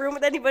to share a room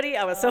with anybody.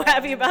 I was so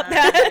happy about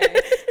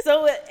that.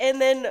 So,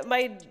 and then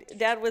my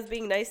dad was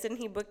being nice and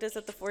he booked us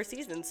at the Four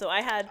Seasons. So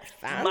I had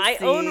my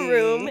own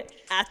room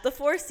at the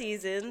Four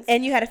Seasons.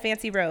 And you had a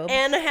fancy robe.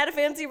 And I had a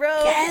fancy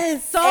robe.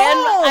 Yes. And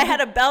I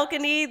had a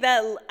balcony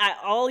that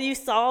all you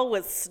saw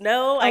was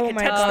snow. I could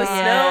touch the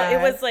snow.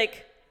 It was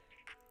like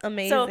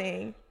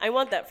amazing. So I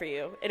want that for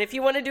you. And if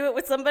you want to do it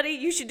with somebody,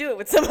 you should do it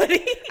with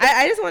somebody.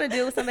 I just want to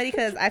do it with somebody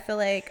because I feel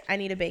like I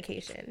need a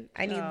vacation.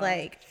 I need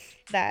like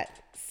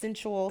that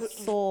sensual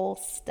soul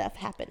stuff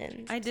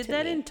happening. I did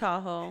that in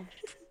Tahoe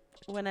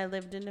when I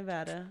lived in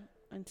Nevada.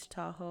 Went to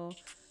Tahoe,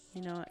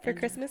 you know, for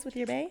Christmas with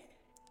your bae.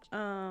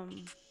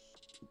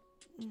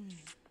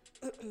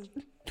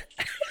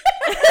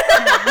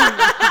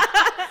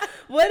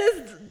 What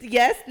is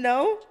yes,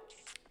 no?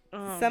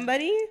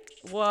 Somebody?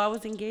 Well, I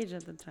was engaged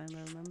at the time,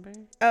 I remember.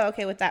 Oh,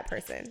 okay, with that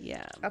person.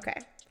 Yeah. Okay.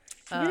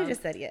 You could have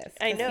just said yes.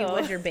 I know. He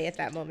was your bae at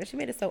that moment. She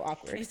made it so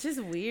awkward. It's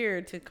just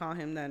weird to call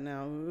him that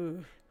now.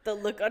 Ooh. The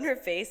look on her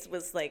face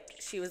was like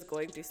she was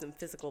going through some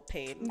physical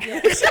pain.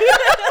 Yeah.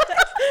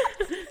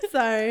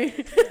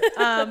 Sorry.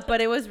 But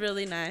it was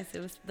really nice.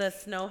 It was the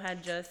snow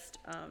had just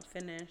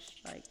finished,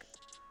 like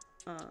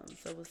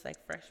so it was like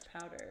fresh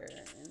powder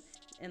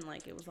and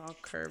like it was all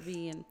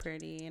curvy and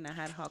pretty, and I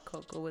had hot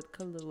cocoa with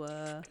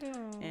Kahlua.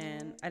 Aww.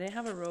 And I didn't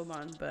have a robe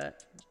on,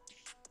 but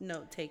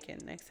note taken,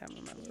 next time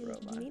I'm gonna have a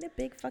robe on. You need a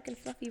big fucking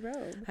fluffy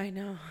robe. I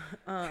know.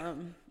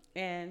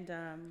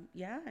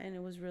 Yeah, and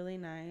it was really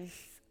nice.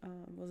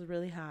 It was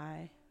really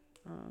high.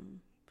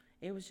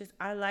 It was just,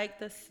 I like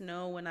the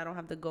snow when I don't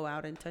have to go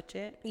out and touch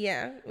it.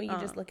 Yeah, when you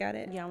just look at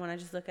it. Yeah, when I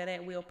just look at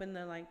it. We opened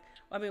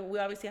we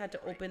obviously had to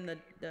open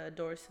the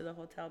doors to the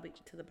hotel,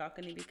 to the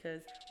balcony,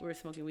 because we were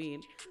smoking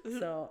weed. Mm-hmm.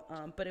 So,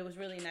 but it was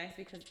really nice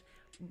because,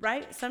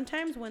 right,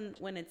 sometimes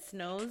when it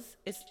snows,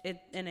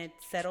 and it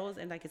settles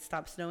and like it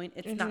stops snowing,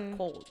 it's not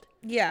cold.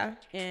 Yeah.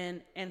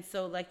 And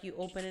so like you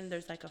open it and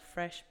there's like a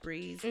fresh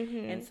breeze.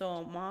 Mm-hmm. And so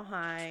I'm all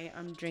high,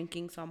 I'm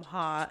drinking, so I'm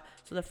hot.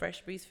 So the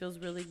fresh breeze feels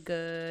really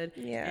good.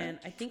 Yeah. And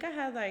I think I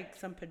had like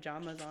some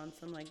pajamas on,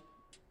 some like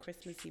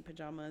Christmassy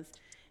pajamas.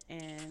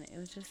 And it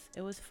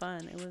was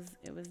fun.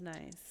 It was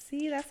nice.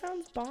 See, that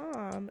sounds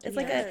bomb. It's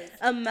like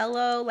a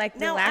mellow, like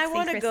now relaxing I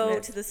want to Christmas. go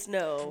to the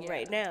snow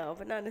right now,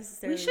 but not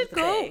necessarily. We should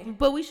go,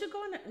 but we should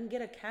go and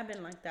get a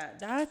cabin like that.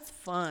 That's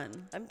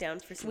fun. I'm down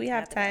for some. We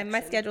have time. Action.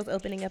 My schedule's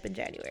opening up in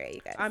January,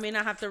 you guys. I mean,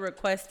 I have to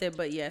request it,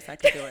 but yes, I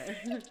could do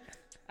it.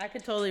 I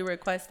could totally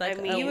request like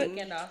a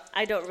weekend off.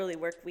 I don't really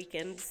work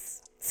weekends.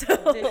 So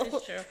this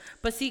is true.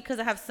 But see, because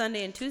I have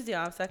Sunday and Tuesday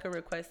off, so I could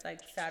request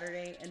like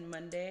Saturday and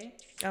Monday.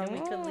 And we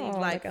could leave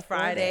like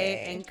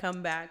Friday and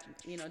come back,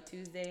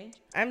 Tuesday.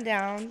 I'm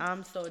down.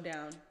 I'm so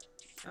down.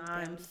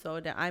 I'm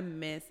so down. I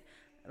miss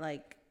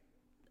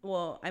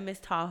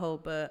Tahoe,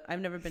 but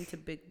I've never been to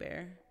Big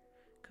Bear.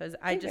 Because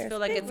I just feel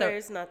like Big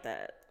Bear's not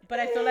that.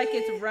 But I feel like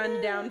it's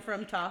run down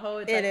from Tahoe.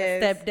 It's like a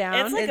step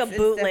down. It's like a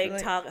bootleg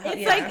Tahoe.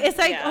 It's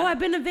like I've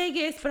been to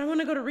Vegas, but I want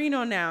to go to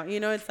Reno now.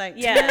 It's like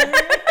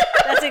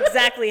That's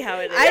exactly how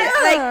it is.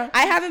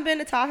 I haven't been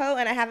to Tahoe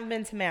and I haven't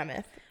been to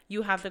Mammoth.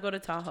 You have to go to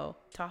Tahoe.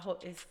 Tahoe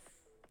is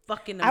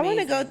fucking amazing. I want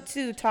to go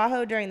to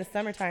Tahoe during the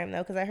summertime though,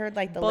 because I heard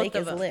like the lake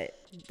is lit.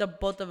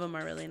 Both of them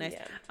are really nice.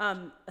 Yeah.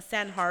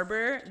 Sand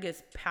Harbor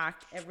gets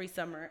packed every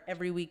summer,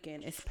 every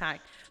weekend it's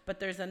packed.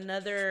 But there's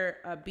another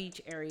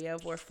beach area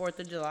where 4th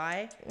of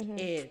July,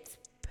 it's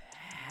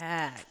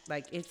packed.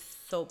 Like it's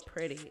so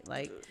pretty,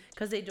 like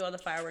because they do all the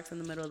fireworks in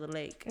the middle of the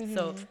lake.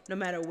 So no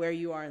matter where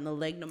you are in the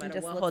lake, no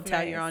matter what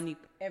hotel you're on,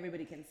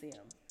 everybody can see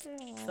them.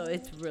 Aww. So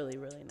it's really,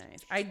 really nice.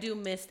 I do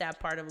miss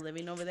that part of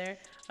living over there.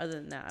 Other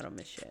than that, I don't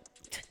miss shit.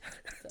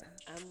 So.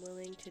 I'm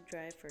willing to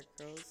drive for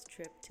a girls'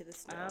 trip to the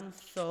snow. I'm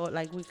so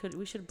like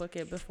we should book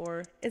it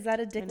before. Is that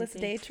a dickless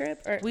Anything. day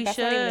trip? Or We that's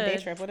not even a day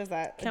should. trip. What is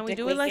that? Can A we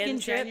do dickless- it like in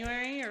weekend trip?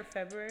 January or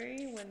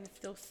February when it's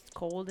still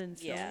cold and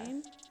Yeah.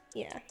 snowing?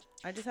 Yeah.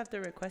 I just have to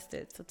request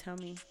it. So tell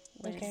me.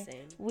 When. Okay.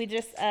 Same. We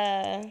just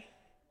And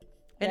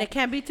Yeah. it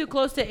can't be too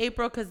close to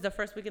April because the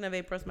first weekend of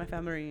April is my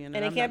family reunion.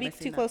 and it I'm can't not be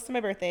missing too that. close to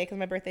my birthday because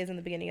my birthday is in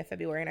the beginning of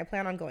February and I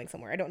plan on going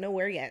somewhere. I don't know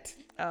where yet,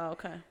 Oh,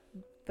 okay.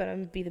 but I'm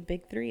gonna be the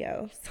big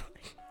 3-0. So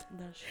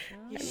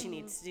That's She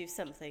needs to do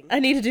something. I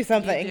need to do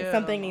something. You do.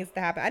 Something needs to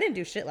happen. I didn't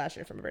do shit last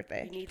year for my You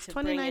birthday. need to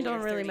 29 bring in don't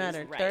your really 30s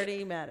matter. right.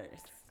 30 matters.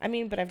 I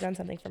mean, but I've done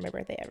something for my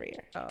birthday every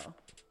year. Oh.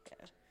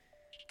 Yeah.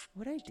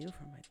 What I do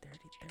for my 30?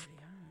 I don't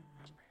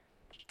remember.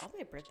 All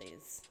my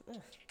birthdays.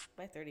 Ugh,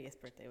 my 30th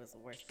birthday was the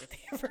worst birthday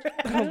ever.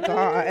 Oh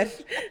God.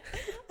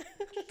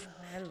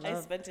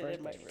 I spent it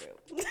in my birthdays.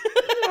 room.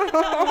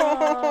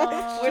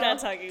 We're not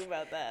talking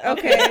about that.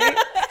 Okay.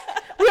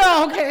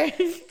 We're okay.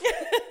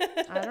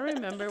 I don't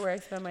remember where I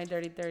spent my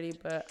dirty 30,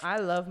 but I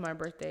love my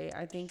birthday.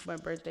 I think my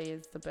birthday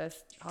is the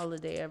best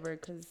holiday ever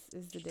because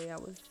it's the day I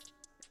was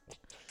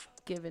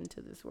given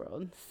to this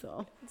world.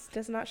 So This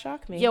does not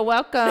shock me. you're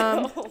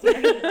welcome.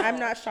 I'm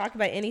not shocked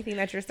by anything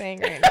that you're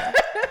saying right now.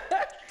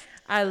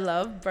 I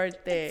love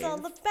birthdays. It's all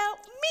about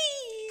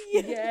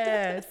me.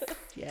 Yes,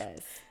 yes.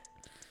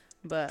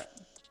 But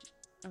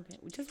okay,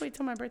 we just wait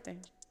till my birthday.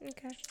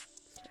 Okay.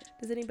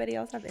 Does anybody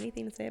else have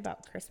anything to say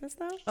about Christmas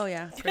though? Oh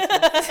yeah,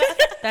 Christmas.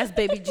 That's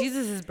baby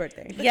Jesus'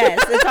 birthday. Yes,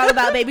 it's all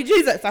about baby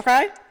Jesus,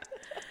 okay?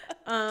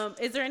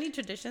 Is there any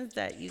traditions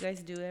that you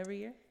guys do every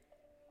year?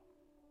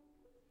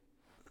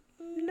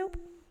 Nope.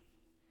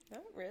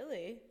 Not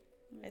really.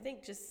 I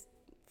think just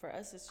for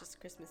us, it's just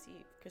Christmas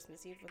Eve.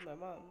 Christmas Eve with my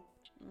mom.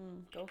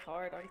 Go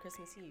hard on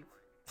Christmas Eve.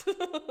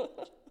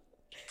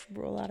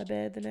 Roll out of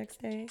bed the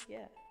next day.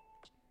 Yeah.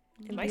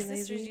 And My be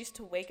sisters lazy. used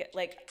to wake up,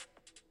 like,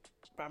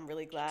 I'm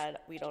really glad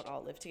we don't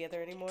all live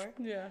together anymore.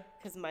 Yeah.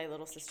 Because my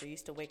little sister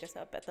used to wake us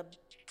up at the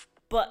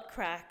butt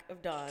crack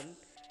of dawn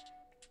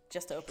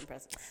just to open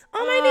presents.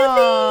 All my new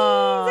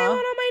things. I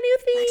want all my new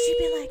things. Like, she'd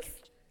be like,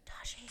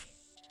 Tashi,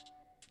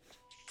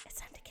 it's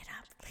time to get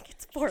up. Like,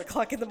 it's 4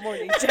 o'clock in the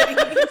morning, Jenny.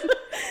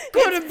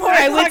 Go to bed.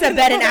 I went to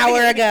bed an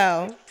hour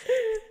ago.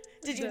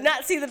 Did you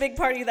not see the big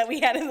party that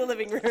we had in the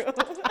living room?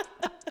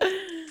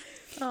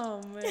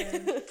 Oh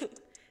man.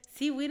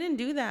 See, we didn't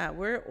do that.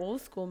 We're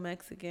old school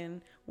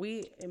Mexican.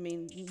 I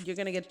mean, you're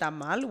gonna get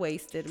tamal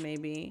wasted,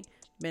 maybe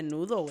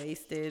menudo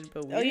wasted,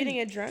 but we Oh, you didn't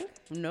get drunk?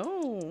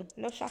 No,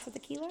 No shots of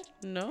tequila?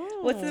 no.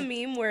 What's the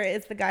meme where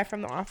it's the guy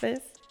from The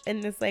Office?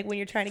 And it's like when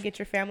you're trying to get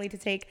your family to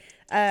take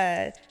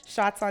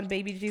shots on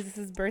baby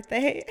Jesus'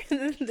 birthday,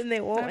 and then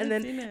they won't. And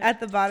haven't seen then it. at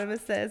the bottom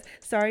it says,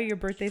 sorry, your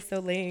birthday's so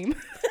lame.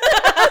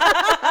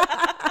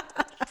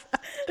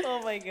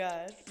 Oh my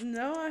god.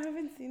 No, I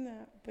haven't seen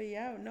that. But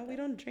yeah, no, we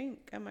don't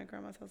drink at my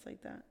grandma's house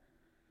like that.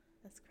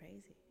 That's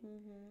crazy.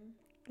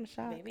 I'm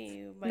shocked.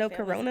 Maybe my No family's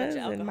a bunch Coronas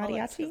of and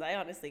alcoholics, mariachi? 'cause I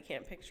honestly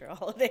can't picture a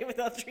holiday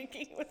without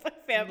drinking with my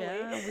family.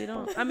 Yeah, we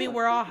don't. I mean,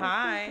 we're all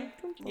high.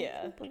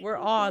 Yeah. We're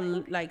all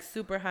like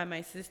super high.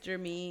 My sister,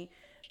 me.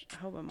 I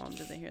hope my mom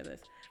doesn't hear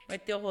this. My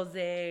tío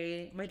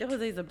Jose. My tío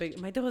Jose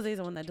is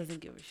the one that doesn't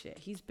give a shit.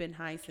 He's been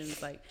high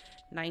since like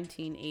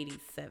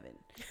 1987.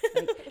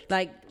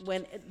 like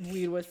when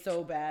weed was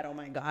so bad. Oh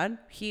my god,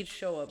 he'd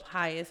show up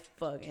high as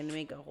fuck and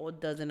make a whole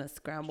dozen of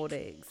scrambled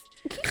eggs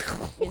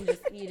and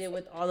just eat it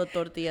with all the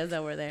tortillas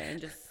that were there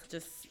and just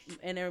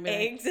and everybody.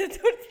 Eggs and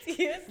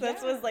tortillas. That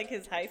Yeah. was like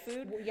his high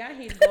food. Well, yeah,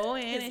 he'd go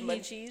in His and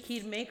munchies.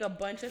 he'd make a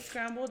bunch of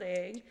scrambled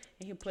egg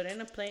and he'd put it in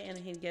a plate and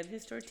he'd get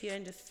his tortilla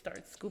and just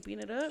start scooping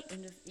it up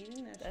and just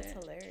eating that That's shit.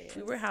 hilarious.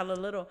 We were hella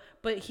little,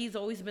 but he's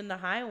always been the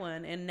high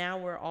one, and now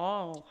we're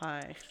all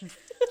high.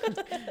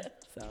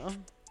 So,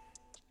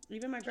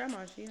 even my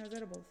grandma, she has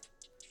edibles.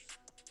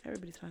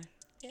 Everybody's high.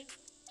 Yeah.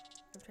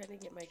 I'm trying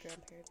to get my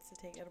grandparents to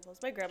take edibles.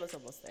 My grandma's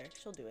almost there.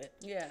 She'll do it.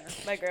 Yeah.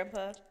 My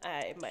grandpa,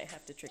 I might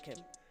have to trick him.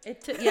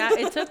 It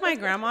took my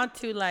grandma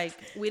to like,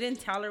 we didn't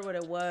tell her what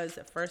it was.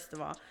 First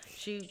of all,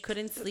 she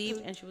couldn't sleep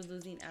and she was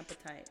losing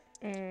appetite.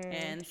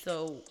 And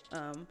so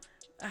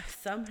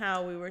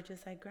somehow we were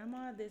just like,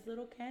 Grandma, this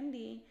little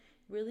candy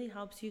really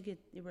helps you get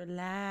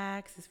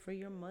relaxed. It's for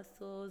your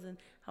muscles and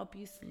help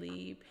you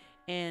sleep.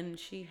 And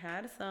she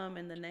had some,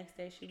 and the next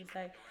day she was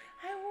like,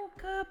 I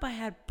woke up, I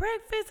had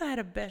breakfast, I had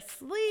a best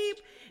sleep.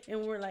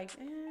 And we're like,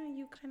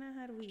 you kind of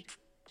had weed.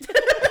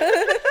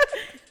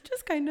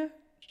 Just kind of.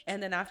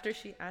 And then after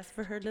she asked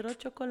for her little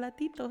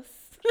chocolatitos.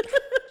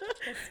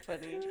 That's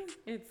funny.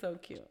 It's so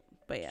cute.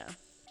 But yeah.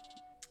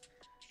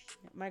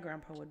 My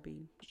grandpa would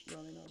be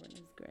rolling over in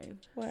his grave.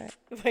 What?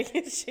 Like,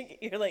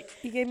 you're like,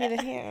 You gave me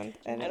the hand.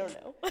 I don't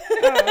know.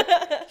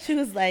 Oh. She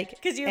was like,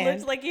 Because you and-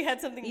 looked like you had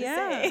something to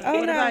Yeah. say. Oh,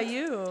 What no. about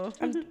you?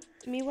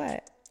 Me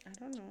what? I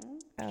don't know.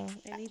 Oh,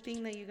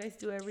 Anything that you guys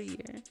do every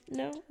year?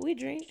 no, we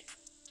drink.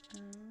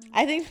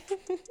 I think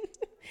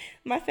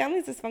my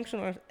family's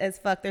dysfunctional as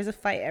fuck. There's a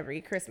fight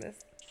every Christmas.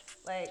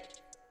 Like,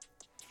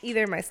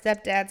 either my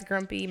stepdad's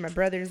grumpy, my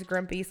brother's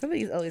grumpy.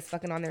 Somebody's always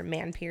fucking on their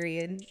man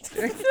period.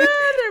 Their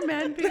their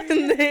man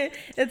period.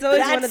 It's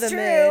always one of the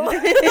men.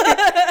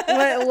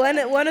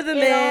 one of the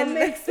It all men.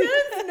 makes sense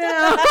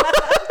now.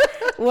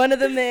 One of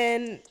the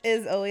men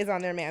is always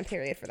on their man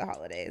period for the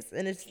holidays,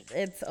 and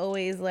it's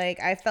always like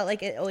I felt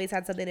like it always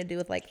had something to do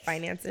with like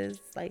finances,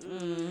 like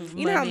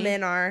you know how money.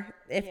 men are.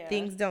 If Yeah.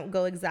 things don't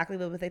go exactly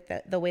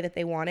the way that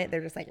they want it,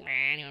 they're just like,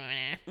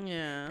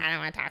 Yeah. I don't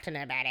want to talk to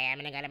nobody. I'm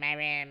gonna go to my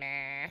room.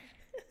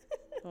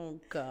 Oh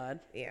God.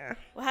 Yeah.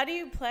 Well, how do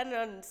you plan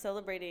on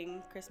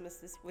celebrating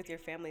Christmas with your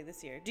family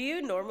this year? Do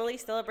you normally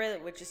celebrate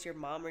it with just your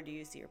mom, or do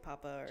you see your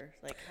papa, or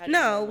like how do you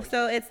No, normally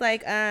so it's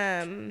like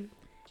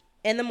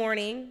in the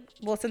morning.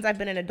 Well, since I've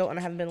been an adult and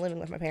I haven't been living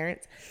with my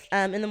parents,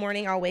 in the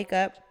morning I'll wake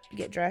up,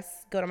 get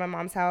dressed, go to my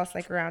mom's house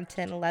like around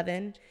 10,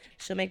 11.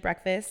 She'll make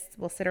breakfast.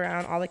 We'll sit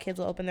around. All the kids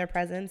will open their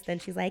presents. Then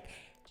she's like,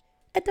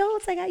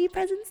 adults, I got you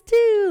presents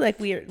too. Like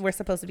we're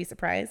supposed to be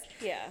surprised.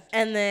 Yeah.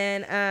 And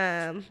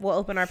then we'll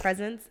open our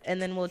presents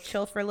and then we'll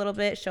chill for a little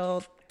bit.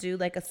 She'll do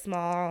like a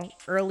small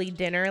early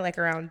dinner, like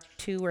around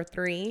 2 or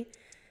 3.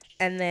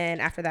 And then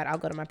after that, I'll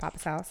go to my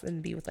papa's house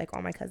and be with like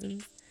all my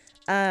cousins.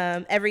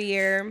 Every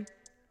year,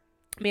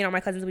 me and all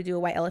my cousins, we do a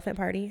white elephant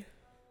party.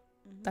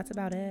 That's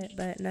about it.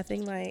 But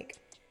nothing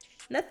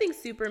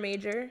super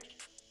major.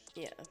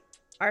 Yeah.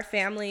 Our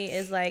family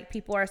is like,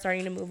 people are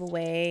starting to move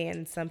away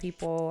and some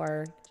people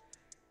are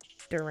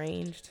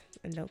deranged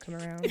and don't come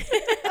around.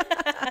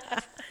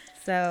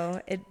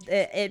 So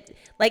it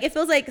like it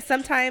feels like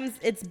sometimes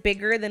it's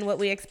bigger than what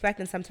we expect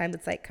and sometimes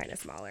it's like kind of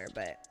smaller,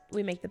 but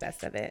we make the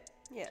best of it.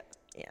 Yeah.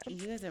 Yeah.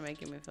 You guys are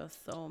making me feel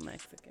so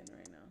Mexican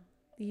right now.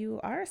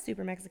 You are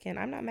super Mexican.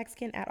 I'm not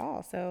Mexican at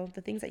all. So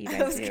the things that you I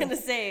guys was do. gonna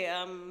say,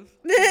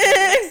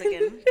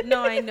 Mexican.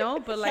 No, I know,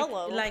 but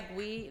Hello.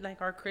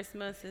 like our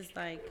Christmas is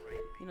like,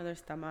 you know,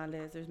 there's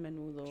tamales, there's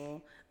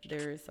menudo,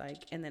 there's like,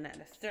 and then at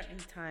a certain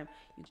time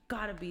you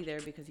gotta be there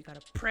because you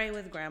gotta pray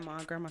with grandma.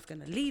 Grandma's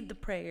gonna lead the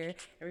prayer.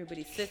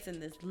 Everybody sits in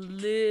this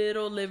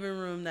little living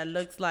room that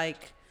looks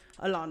like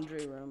a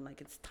laundry room, like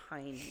it's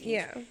tiny.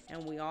 Yeah.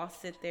 And we all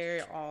sit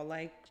there, all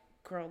like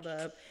curled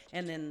up,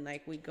 and then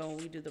like we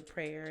do the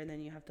prayer, and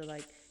then you have to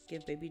like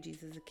give baby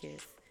Jesus a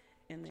kiss,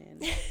 and then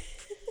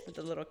with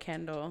the little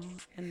candle,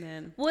 and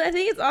then Well, I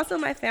think it's also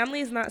my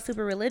family is not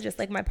super religious.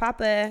 Like my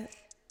papa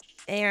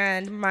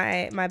and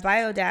my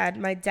bio dad,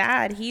 my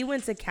dad, he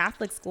went to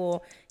Catholic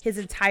school his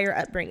entire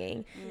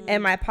upbringing.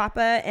 And my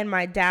papa and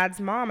my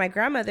dad's mom, my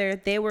grandmother,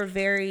 they were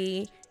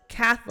very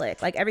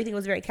Catholic. Like everything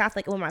was very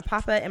Catholic. When my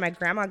papa and my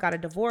grandma got a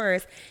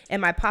divorce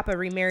and my papa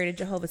remarried a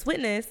Jehovah's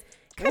Witness,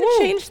 kind of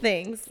changed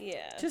things.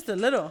 Yeah. just a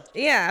little.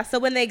 Yeah. So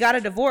when they got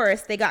a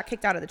divorce, they got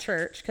kicked out of the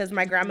church because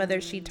my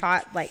grandmother, she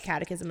taught like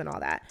catechism and all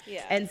that.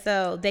 Yeah. And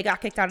so they got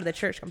kicked out of the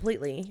church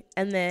completely.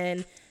 And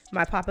then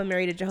my papa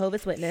married a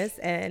Jehovah's Witness,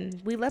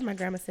 and we love my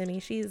grandma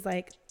Simi. She's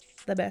like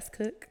the best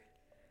cook.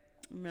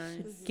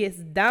 Nice. Gets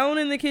down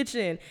in the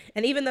kitchen.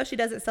 And even though she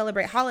doesn't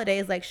celebrate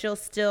holidays, like she'll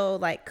still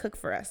like cook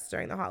for us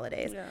during the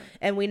holidays. Yeah.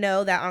 And we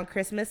know that on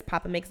Christmas,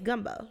 Papa makes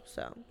gumbo.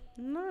 So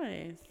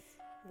Nice.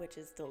 Which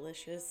is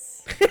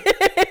delicious.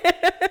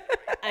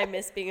 I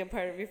miss being a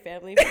part of your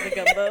family for the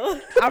gumbo.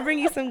 I'll bring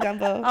you some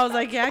gumbo. I was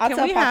like, yeah, I'll can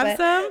tell we have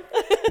Papa.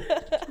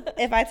 some?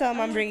 If I tell him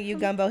I'm bringing you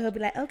gumbo, he'll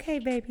be like, okay,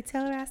 baby,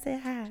 tell her I said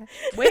hi.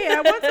 Wait,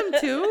 I want some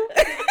too.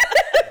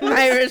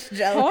 Irish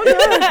jello. Hold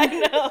on. I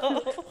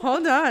know.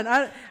 Hold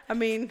on. I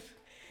mean,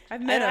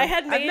 I've met And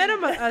him. I've met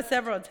him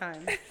several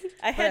times.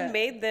 I had But-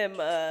 made them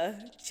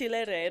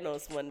chile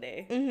rellenos one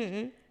day.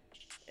 Mm-hmm.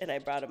 And I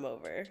brought them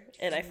over.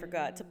 And I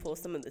forgot to pull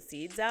some of the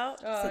seeds out.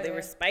 Oh, so they yeah.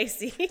 were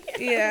spicy.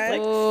 Yeah. I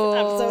was like,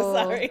 I'm so Oh.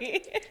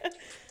 sorry.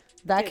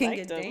 That I can liked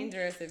get them.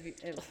 dangerous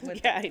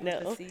with Yeah, I with know.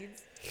 the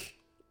seeds.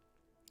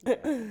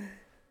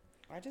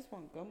 I just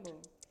want gumbo.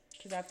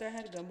 Because after I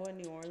had gumbo in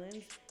New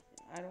Orleans,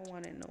 I don't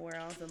want it nowhere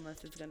else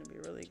unless it's going to be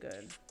really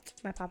good.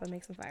 My papa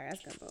makes some fire ass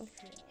gumbo.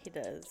 He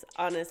does.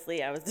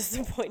 Honestly, I was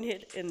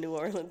disappointed in New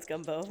Orleans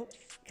gumbo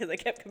because I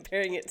kept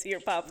comparing it to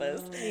your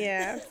papa's.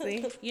 Yeah,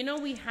 see? You know,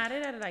 we had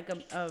it at like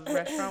a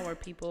restaurant where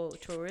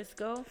tourists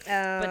go.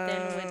 But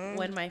then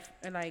when my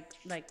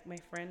my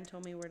friend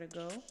told me where to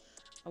go,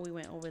 we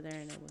went over there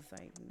and it was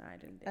like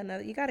night and day.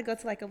 Another, you got to go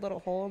to like a little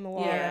hole in the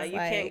wall. Yeah, that's, you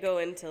like, can't go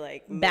into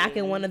like back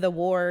in one of the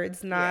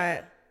wards, not.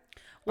 Yeah.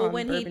 Well,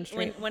 on Bourbon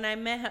Street. when I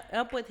met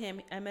up with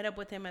him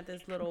at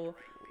this little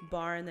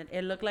bar, and then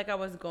it looked like I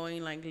was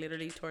going like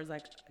literally towards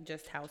like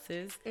just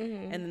houses,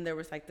 and then there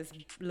was like this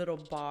little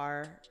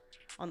bar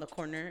on the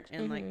corner,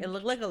 and like it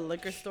looked like a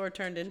liquor store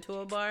turned into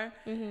a bar,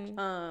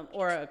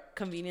 or a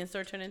convenience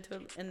store turned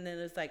into, and then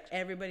it's like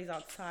everybody's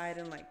outside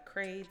and like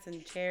crates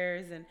and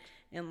chairs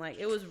and like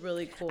it was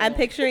really cool. I'm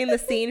picturing the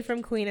scene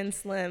from Queen and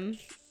Slim.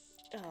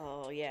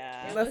 Oh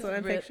yeah. That's what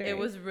I'm picturing. It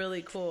was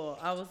really cool.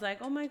 I was like,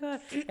 oh my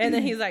God. And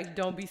then he's like,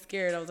 don't be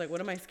scared. I was like,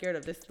 what am I scared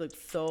of? This looks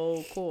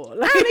so cool.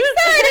 Like, I'm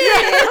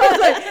excited. I was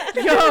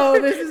like,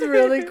 yo, this is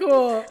really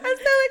cool. I'm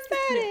so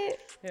excited.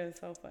 It was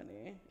so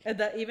funny.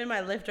 And even my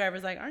Lyft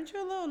driver's like, aren't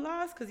you a little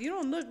lost? Because you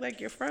don't look like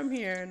you're from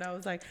here. And I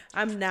was like,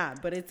 I'm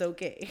not, but it's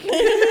okay.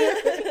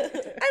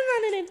 I'm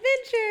on an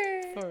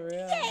adventure. For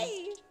real.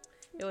 Yay.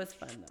 It was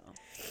fun though.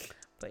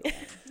 But yeah.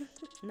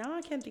 Now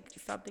I can't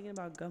stop thinking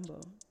about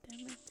gumbo.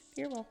 Damn it.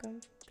 You're welcome.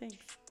 Thanks.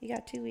 You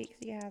got 2 weeks.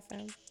 You can have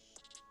some.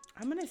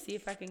 I'm gonna see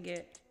if I can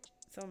get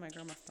some of my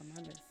grandma's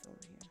tamales over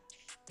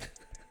here.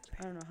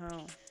 I don't know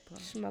how. But.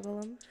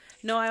 Smuggle them.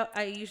 No,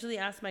 I usually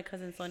ask my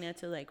cousin Sonia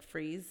to like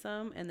freeze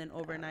some and then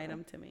overnight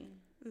them to me.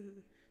 Mm-hmm.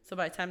 So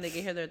by the time they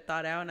get here, they're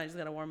thawed out, and I just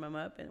gotta warm them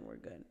up, and we're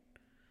good.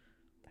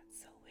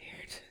 That's so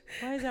weird.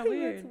 Why is that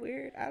weird? That's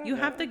weird. I don't You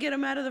know. have to get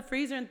them out of the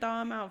freezer and thaw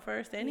them out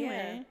first,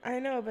 anyway. I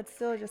know, but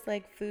still, just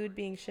like food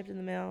being shipped in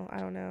the mail. I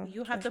don't know.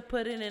 You have to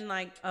put it in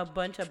like a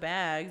bunch of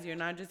bags. You're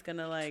not just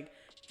gonna like.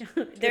 You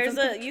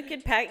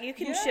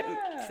can ship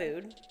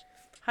food.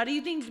 How do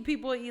you think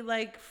people eat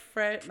like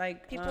fresh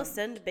like People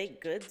send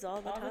baked goods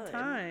all the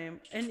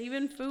time, and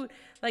even food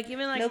like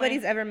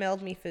Nobody's ever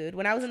mailed me food.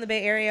 When I was in the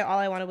Bay Area, all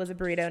I wanted was a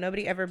burrito.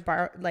 Nobody ever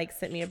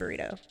sent me a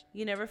burrito.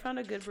 You never found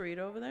a good burrito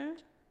over there?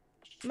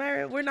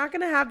 Myra, we're not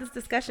gonna have this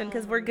discussion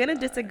because we're gonna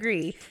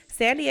disagree.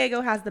 San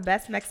Diego has the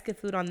best Mexican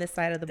food on this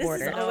side of the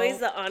border. This is always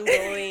the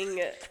ongoing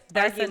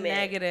That's argument. a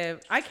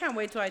negative. I can't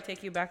wait till I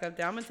take you back up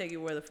there. I'm gonna take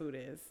you where the food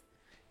is.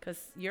 Because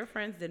your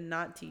friends did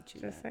not teach you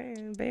Just that.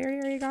 saying, Bay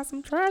Area got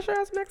some trash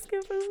ass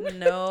Mexican food.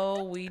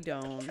 No, we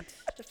don't.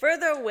 The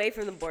further away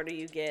from the border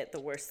you get, the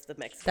worse the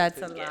Mexican That's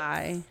food a gets.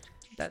 lie.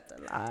 That's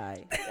a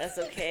lie. That's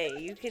okay.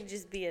 You can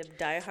just be a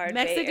diehard Bay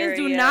Mexicans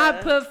do Area.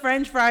 not put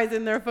French fries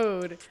in their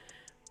food.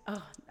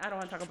 Oh, I don't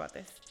want to talk about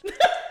this.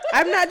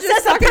 I'm not just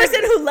That's a talking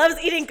person who loves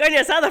eating carne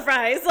asada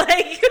fries.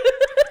 Like,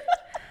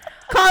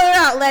 Call her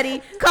out, Letty.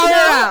 Call her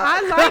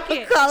out. I like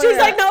it. Call she her was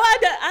like, out. no,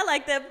 I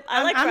like them.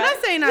 I like I'm fries.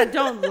 not saying I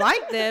don't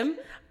like them.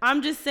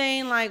 I'm just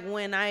saying, like,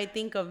 when I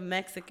think of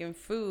Mexican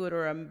food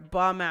or a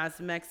bomb-ass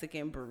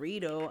Mexican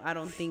burrito, I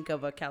don't think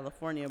of a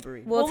California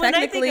burrito. Well, when I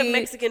think technically- of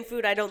Mexican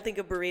food, I don't think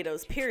of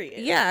burritos,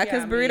 period. Yeah,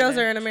 because me burritos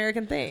either. are an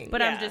American thing.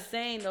 But I'm Yeah. just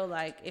saying, though,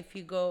 like, if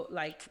you go,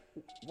 like,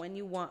 when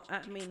you want,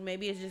 I mean,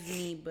 maybe it's just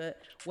me,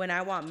 but when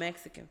I want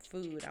Mexican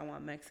food, I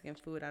want Mexican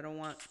food. I don't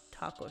want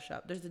taco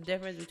shop. There's a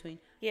difference between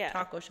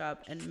taco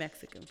shop and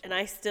Mexican food. And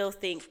I still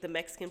think the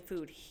Mexican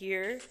food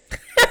here is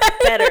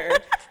better.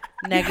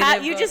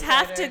 You just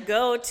have to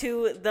go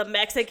to the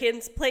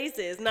Mexicans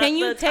places, not Can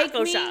you the take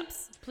taco me?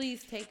 shops.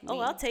 Please take me. Oh,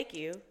 I'll take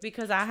you.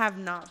 Because I have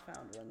not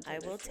found one. I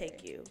will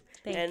take you.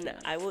 Thank and you.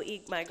 I will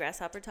eat my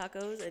grasshopper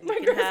tacos, and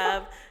you can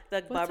have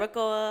the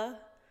barbacoa.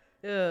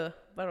 Ugh,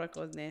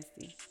 barbacoa is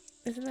nasty.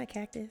 Isn't that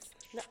cactus?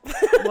 No.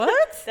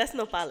 What? That's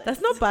nopales.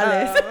 That's no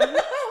pales.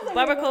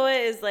 Barbacoa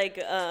is like,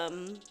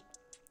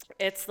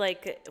 it's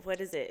like, what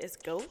is it? It's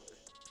goat?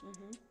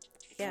 Mm-hmm.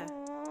 Yeah.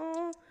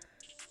 Aw.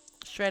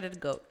 Shredded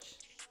goat.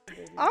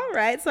 All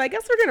right, so I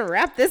guess we're gonna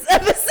wrap this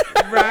episode.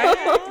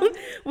 Right.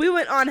 We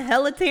went on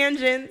hella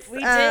tangents. We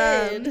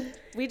did.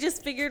 We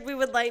just figured we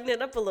would lighten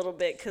it up a little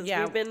bit because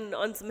Yeah. we've been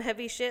on some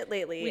heavy shit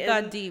lately. We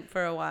and got deep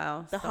for a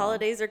while. the so.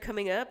 holidays are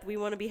coming up. We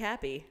want to be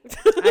happy.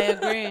 I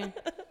agree.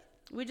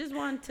 We just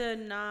want to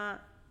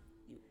not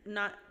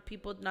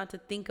people not to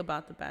think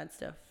about the bad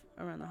stuff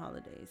around the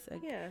holidays.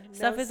 Like, Yeah,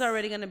 stuff no is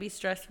already gonna be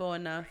stressful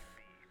enough,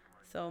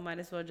 so might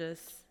as well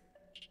just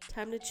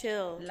Time to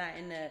chill,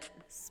 lighten it.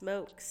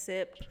 smoke,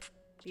 sip,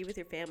 be with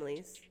your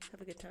families,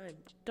 have a good time.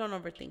 Don't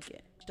overthink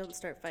it. Don't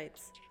start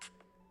fights.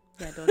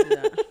 Yeah, don't do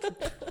that.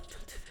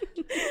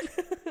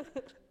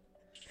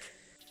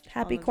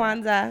 Happy All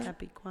of that. Kwanzaa.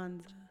 Happy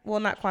Kwanzaa. Well,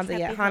 not Kwanzaa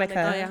yet. Happy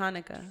Hanukkah. Oh yeah,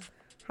 Hanukkah.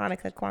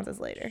 Hanukkah. Kwanzaa's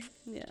later.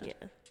 Yeah. Yeah.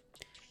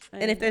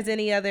 And if there's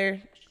any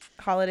other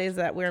holidays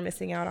that we're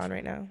missing out on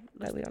right now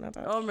that we don't know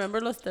about. oh, remember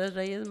los tres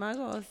Reyes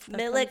Magos?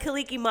 Mele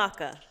Kaliki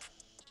Maka.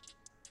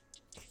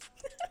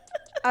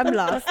 I'm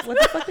lost. What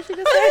the fuck did she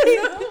just say?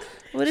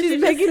 What did she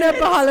just making say? up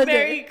a holiday.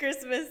 Merry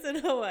Christmas in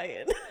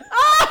Hawaiian.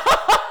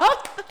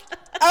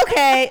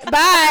 Okay,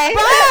 bye.